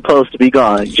was supposed to be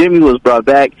gone. Jimmy was brought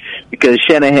back because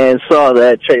Shanahan saw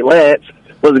that Trey Lance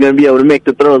wasn't going to be able to make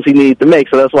the throws he needed to make,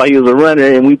 so that's why he was a runner,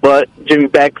 and we bought Jimmy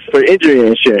back for injury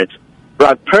insurance.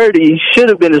 Brock Purdy should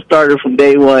have been a starter from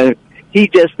day one. He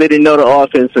just didn't know the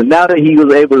offense, and now that he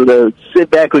was able to sit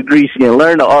back with Greasy and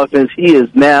learn the offense, he is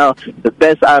now the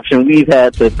best option we've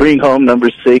had to bring home number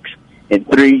 6 in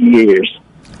 3 years.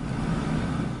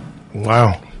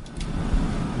 Wow.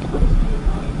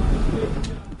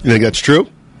 You think that's true?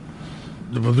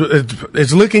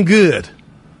 It's looking good.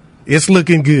 It's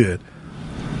looking good.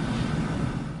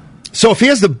 So if he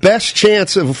has the best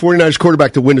chance of a 49ers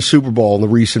quarterback to win a Super Bowl in the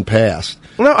recent past.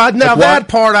 No, that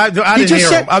part I didn't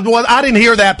hear. I didn't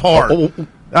hear that part.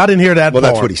 I didn't hear that part.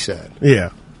 Well, that's what he said.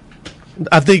 Yeah.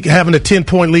 I think having a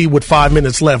 10-point lead with 5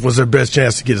 minutes left was their best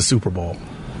chance to get a Super Bowl.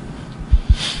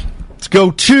 Let's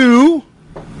go to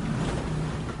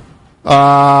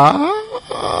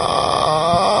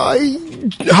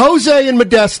Jose in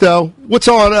Modesto.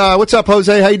 What's up,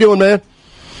 Jose? How you doing, man?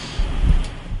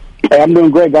 Hey, I'm doing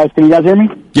great, guys. Can you guys hear me?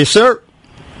 Yes, sir.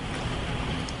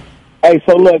 Hey,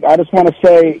 so look, I just want to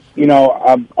say,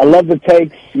 I love the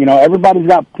takes. Everybody's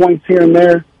got points here and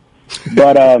there,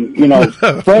 but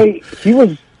Trey, he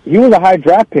was a high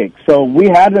draft pick, so we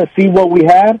had to see what we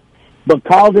had. But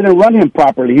Kyle didn't run him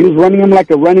properly. He was running him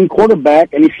like a running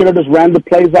quarterback, and he should have just ran the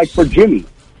plays like for Jimmy.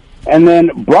 And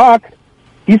then Brock,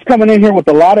 he's coming in here with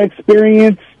a lot of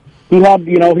experience. He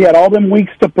had all them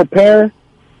weeks to prepare.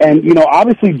 And,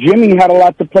 obviously Jimmy had a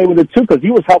lot to play with it, too, because he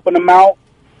was helping him out.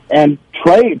 And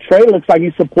Trey looks like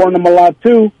he's supporting him a lot,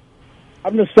 too.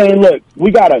 I'm just saying, look,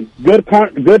 we got a good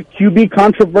QB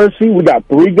controversy. We got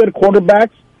 3 good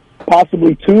quarterbacks,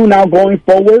 possibly 2 now going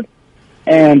forward.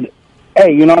 And,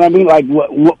 hey, you know what I mean? Like,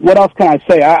 what else can I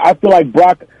say? I feel like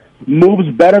Brock moves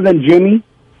better than Jimmy.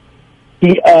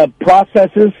 He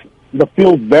processes the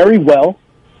field very well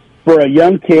for a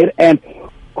young kid. And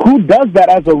who does that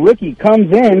as a rookie?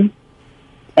 Comes in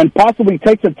and possibly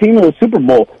takes a team to the Super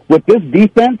Bowl with this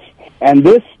defense and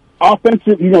this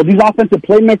offensive, these offensive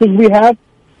playmakers we have.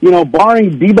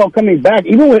 Barring Debo coming back,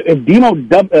 even if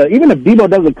Debo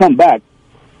doesn't come back,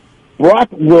 Brock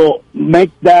will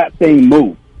make that thing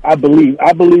move. I believe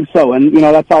so, and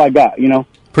that's all I got.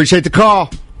 Appreciate the call.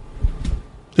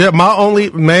 Yeah,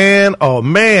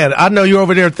 I know you're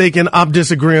over there thinking I'm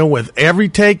disagreeing with every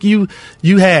take you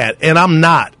had, and I'm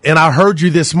not. And I heard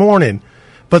you this morning,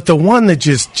 but the one that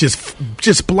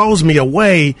just blows me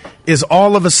away is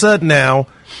all of a sudden now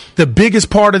the biggest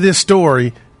part of this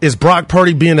story is Brock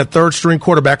Purdy being a third-string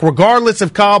quarterback, regardless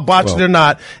if Kyle botched it or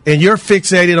not, and you're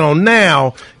fixated on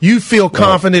now, you feel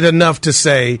confident enough to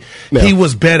say he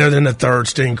was better than a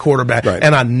third-string quarterback. Right.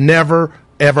 And I never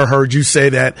ever heard you say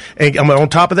that. And on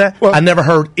top of that, I never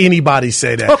heard anybody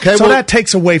say that. Okay, so that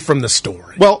takes away from the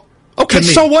story. Well, okay,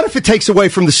 so what if it takes away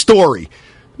from the story?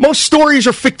 Most stories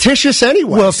are fictitious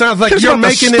anyway. Well, it sounds like you're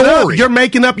making it up. You're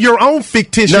making up your own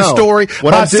fictitious story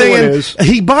by saying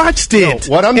he botched it.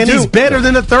 He's better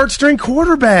than a third-string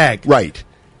quarterback. Right.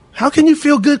 How can you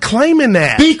feel good claiming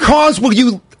that? Because,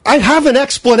 I have an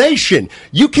explanation.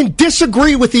 You can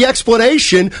disagree with the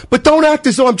explanation, but don't act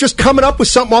as though I'm just coming up with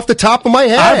something off the top of my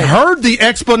head. I've heard the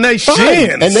explanation.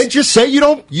 And then just say you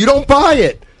don't buy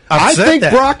it. I think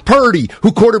Brock Purdy,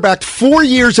 who quarterbacked 4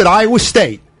 years at Iowa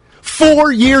State,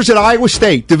 4 years at Iowa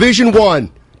State, Division I,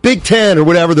 Big Ten, or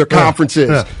whatever their conference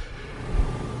is,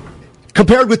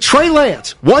 compared with Trey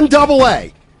Lance, 1 AA,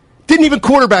 didn't even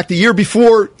quarterback the year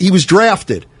before he was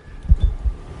drafted.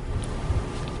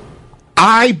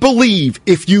 I believe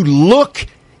if you look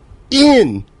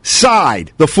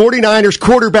inside the 49ers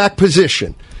quarterback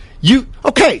position,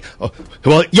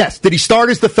 well, yes, did he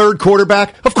start as the third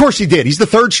quarterback? Of course he did. He's the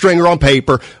third stringer on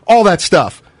paper, all that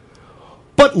stuff.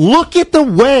 But look at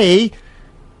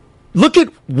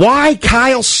why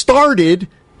Kyle started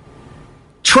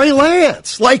Trey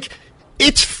Lance. Like,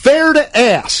 it's fair to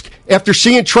ask after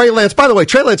seeing Trey Lance. By the way,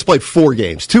 Trey Lance played 4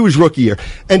 games, 2 his rookie year.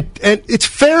 And it's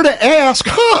fair to ask,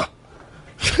 I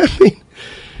mean,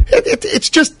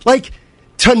 it's just like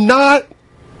to not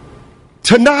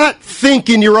think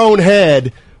in your own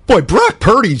head, boy, Brock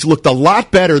Purdy's looked a lot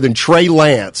better than Trey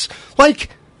Lance. Like,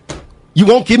 you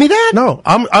won't give me that? No,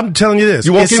 I'm telling you this.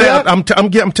 You won't give me that? I'm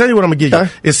telling you what I'm going to give you.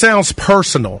 It sounds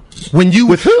personal when you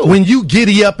with who? When you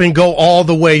giddy up and go all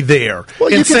the way there. Well,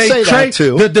 and you can say that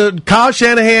too. The Kyle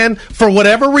Shanahan, for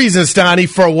whatever reason, Steiny,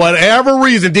 for whatever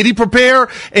reason, did he prepare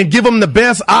and give him the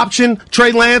best option,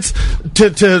 Trey Lance,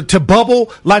 to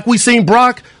bubble like we seen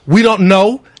Brock? We don't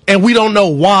know. And we don't know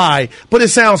why, but it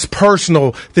sounds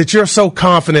personal that you're so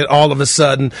confident all of a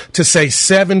sudden to say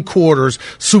 7 quarters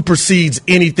supersedes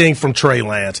anything from Trey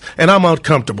Lance. And I'm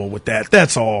uncomfortable with that.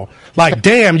 That's all. Like,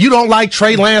 damn, you don't like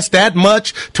Trey Lance that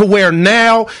much to where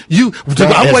now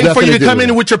I'm waiting for you to come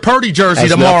in with your Purdy jersey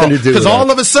tomorrow. Because all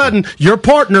of a sudden, your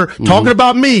partner talking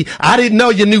about me, I didn't know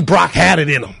you knew Brock had it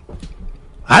in him.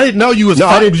 I didn't know you was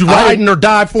riding or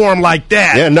die for him like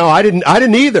that. Yeah, no, I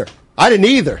didn't either.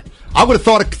 I would have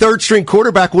thought a third-string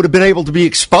quarterback would have been able to be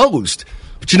exposed.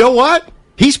 But you know what?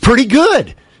 He's pretty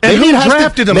good. And who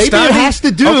drafted him, Maybe it has to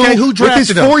do with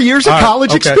his 4 years of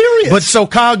college experience. But so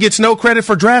Kyle gets no credit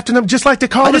for drafting him, just like the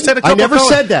caller said a couple I never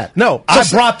said that. No, I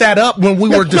brought that up when we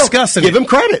were discussing Give him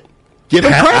credit. Give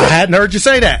him credit. I hadn't heard you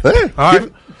say that. All right.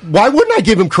 Why wouldn't I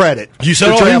give him credit? You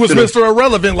said, he was Mr.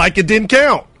 Irrelevant, like it didn't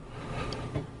count.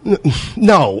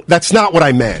 No, that's not what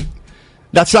I meant.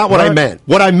 That's not what I meant.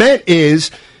 What I meant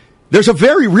is there's a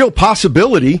very real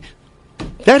possibility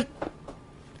that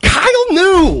Kyle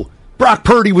knew Brock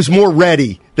Purdy was more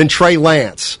ready than Trey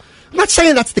Lance. I'm not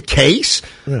saying that's the case.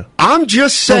 Yeah. I'm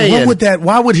just saying.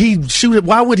 Why would he shoot it?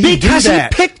 Why would he do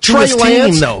that? Because he picked Trey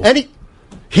Lance. Though. And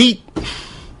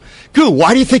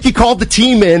why do you think he called the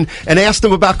team in and asked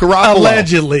him about Garoppolo?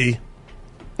 Allegedly.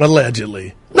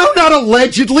 No, not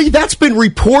allegedly. That's been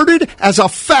reported as a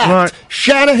fact. Right.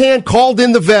 Shanahan called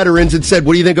in the veterans and said,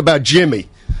 what do you think about Jimmy?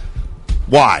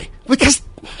 Why? Because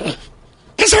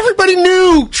everybody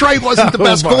knew Trey wasn't the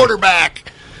best quarterback.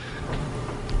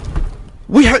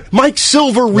 Mike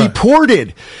Silver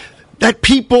reported that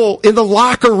people in the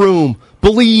locker room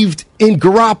believed in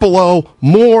Garoppolo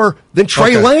more than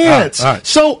Trey Lance. All right.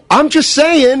 So I'm just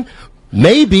saying,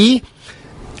 maybe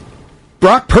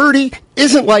Brock Purdy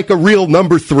isn't like a real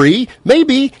number 3.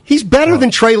 Maybe he's better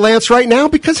than Trey Lance right now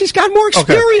because he's got more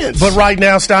experience. But right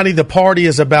now, Steiny, the party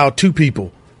is about 2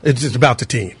 people. It's just about the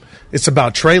team. It's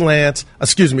about Trey Lance.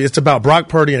 It's about Brock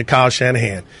Purdy and Kyle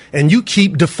Shanahan. And you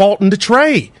keep defaulting to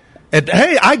Trey. And,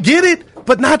 hey, I get it,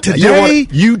 but not today.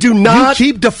 You do not.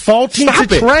 You keep defaulting to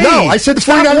Trey. No, I said the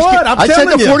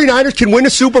 49ers can win a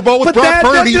Super Bowl with Brock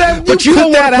Purdy. But you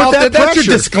put that out there. That's your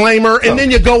disclaimer, and then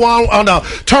you go on a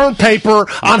term paper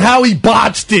on how he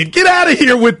botched it. Get out of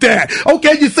here with that.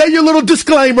 Okay, you say your little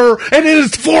disclaimer, and then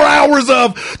it's 4 hours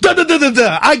of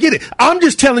da-da-da-da-da. I get it. I'm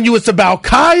just telling you it's about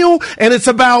Kyle, and it's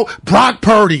about Brock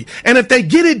Purdy. And if they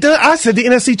get it done, I said the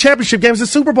NFC Championship game is the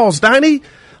Super Bowl, Steiny.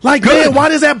 Like, man, why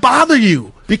does that bother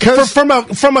you? Because from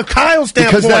a Kyle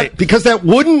standpoint, because that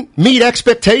wouldn't meet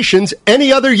expectations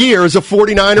any other year as a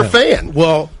 49er fan.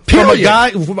 Well, from a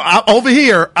guy over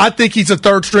here, I think he's a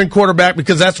third-string quarterback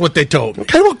because that's what they told me.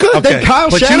 Okay, well, good. Okay. Then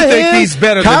Kyle Shanahan, you think he's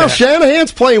better Kyle than that.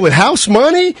 Shanahan's playing with house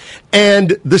money,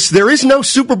 and there is no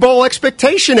Super Bowl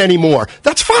expectation anymore.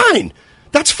 That's fine.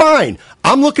 That's fine.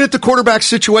 I'm looking at the quarterback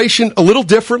situation a little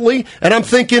differently, and I'm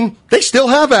thinking they still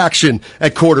have action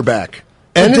at quarterback.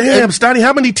 And Steiny,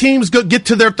 how many teams get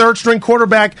to their third string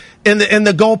quarterback and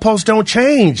the goalposts don't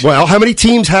change? Well, how many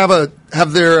teams have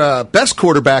their best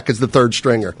quarterback as the third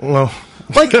stringer? Well,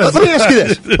 let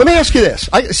me ask you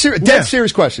this.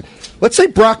 Serious question. Let's say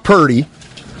Brock Purdy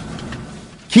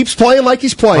keeps playing like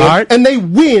he's playing, and they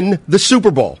win the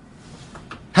Super Bowl.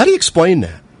 How do you explain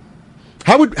that?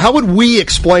 How would we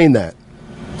explain that?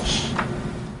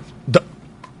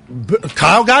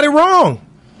 Kyle got it wrong.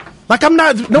 Like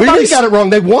Nobody got it wrong.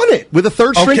 They won it with a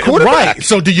third string quarterback. Right.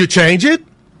 So do you change it?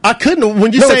 I couldn't.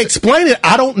 When you say explain it,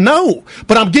 I don't know.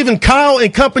 But I'm giving Kyle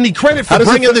and company credit for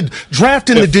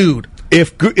drafting the dude.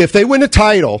 If they win a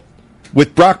title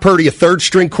with Brock Purdy, a third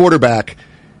string quarterback,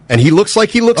 and he looks like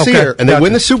he looks here, and they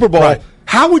win the Super Bowl,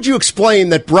 how would you explain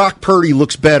that Brock Purdy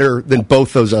looks better than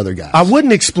both those other guys? I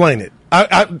wouldn't explain it.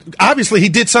 Obviously, he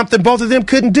did something both of them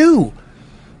couldn't do.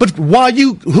 But while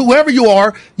whoever you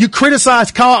are, you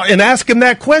criticize Kyle and ask him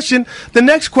that question, the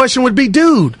next question would be,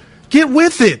 dude, get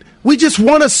with it. We just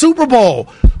won a Super Bowl.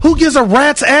 Who gives a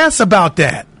rat's ass about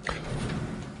that?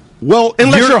 Well,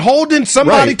 unless you're holding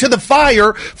somebody to the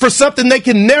fire for something they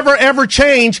can never, ever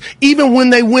change, even when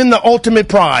they win the ultimate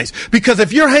prize. Because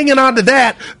if you're hanging on to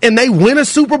that and they win a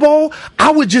Super Bowl,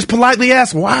 I would just politely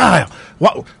ask, why?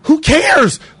 Who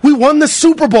cares? We won the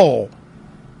Super Bowl.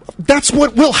 That's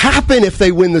what will happen if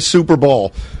they win the Super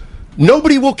Bowl.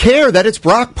 Nobody will care that it's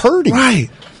Brock Purdy. Right.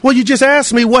 Well, you just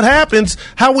asked me what happens.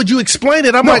 How would you explain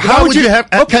it? How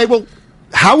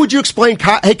would you explain?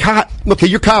 Hey, Kyle,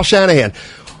 you're Kyle Shanahan.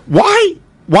 Why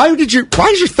is your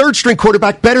third string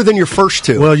quarterback better than your first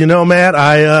two? Well, Matt,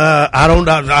 I don't.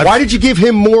 Why did you give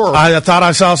him more? I thought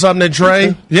I saw something in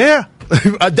Trey. Yeah,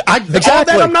 exactly. All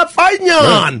that I'm not fighting you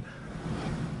on.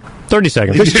 30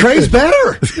 seconds. Because Trey's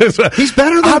better. He's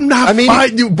better than I'm not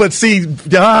fighting you, but see,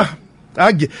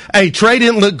 hey, Trey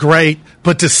didn't look great,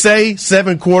 but to say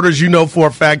 7 quarters, you know for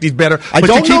a fact he's better. I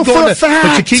don't know for a fact.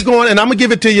 But you keep going, and I'm going to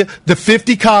give it to you. The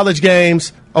 50 college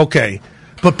games, okay.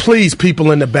 But please,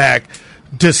 people in the back,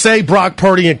 to say Brock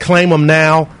Purdy and claim him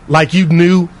now like you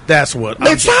knew, that's what.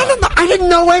 I didn't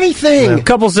know anything. A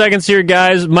couple seconds here,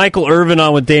 guys. Michael Irvin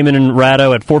on with Damon and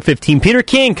Ratto at 4:15. Peter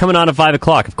King coming on at 5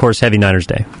 o'clock. Of course, Heavy Niners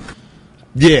Day.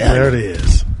 Yeah. There it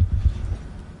is.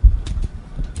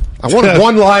 I want a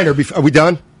one-liner. Are we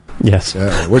done? Yes.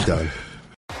 We're done.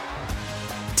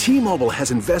 T-Mobile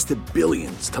has invested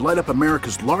billions to light up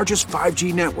America's largest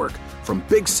 5G network, from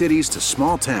big cities to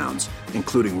small towns,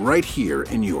 including right here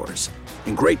in yours.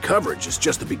 And great coverage is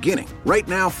just the beginning. Right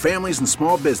now, families and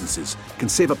small businesses can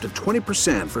save up to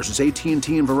 20% versus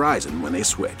AT&T and Verizon when they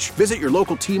switch. Visit your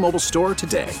local T-Mobile store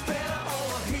today.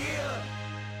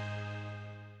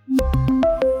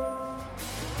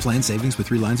 Plan savings with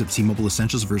 3 lines of T-Mobile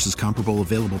Essentials versus comparable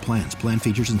available plans. Plan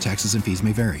features and taxes and fees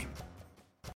may vary.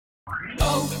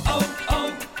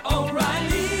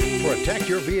 Protect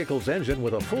your vehicle's engine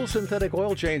with a full synthetic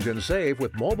oil change and save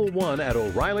with Mobil 1 at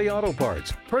O'Reilly Auto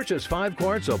Parts. Purchase 5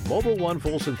 quarts of Mobil 1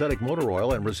 full synthetic motor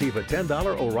oil and receive a $10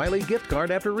 O'Reilly gift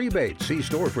card after rebate. See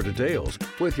store for details.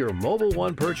 With your Mobil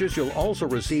 1 purchase, you'll also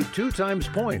receive 2 times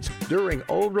points during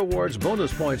O Rewards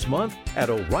Bonus Points Month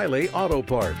at O'Reilly Auto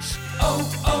Parts.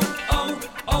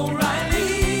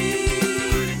 O'Reilly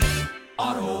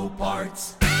Auto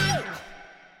Parts.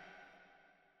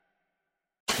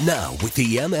 Now, with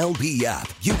the MLB app,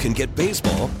 you can get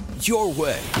baseball your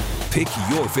way. Pick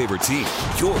your favorite team,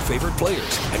 your favorite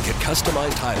players, and get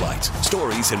customized highlights,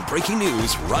 stories, and breaking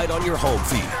news right on your home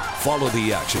feed. Follow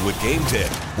the action with Game Day,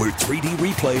 where 3D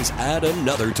replays add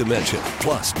another dimension.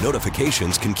 Plus,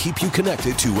 notifications can keep you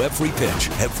connected to every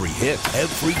pitch, every hit,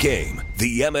 every game.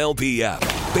 The MLB app.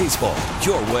 Baseball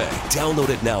your way. Download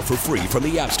it now for free from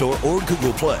the App Store or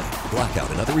Google Play.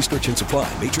 Blackout and other restrictions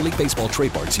apply. Major League Baseball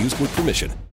trademarks used with permission.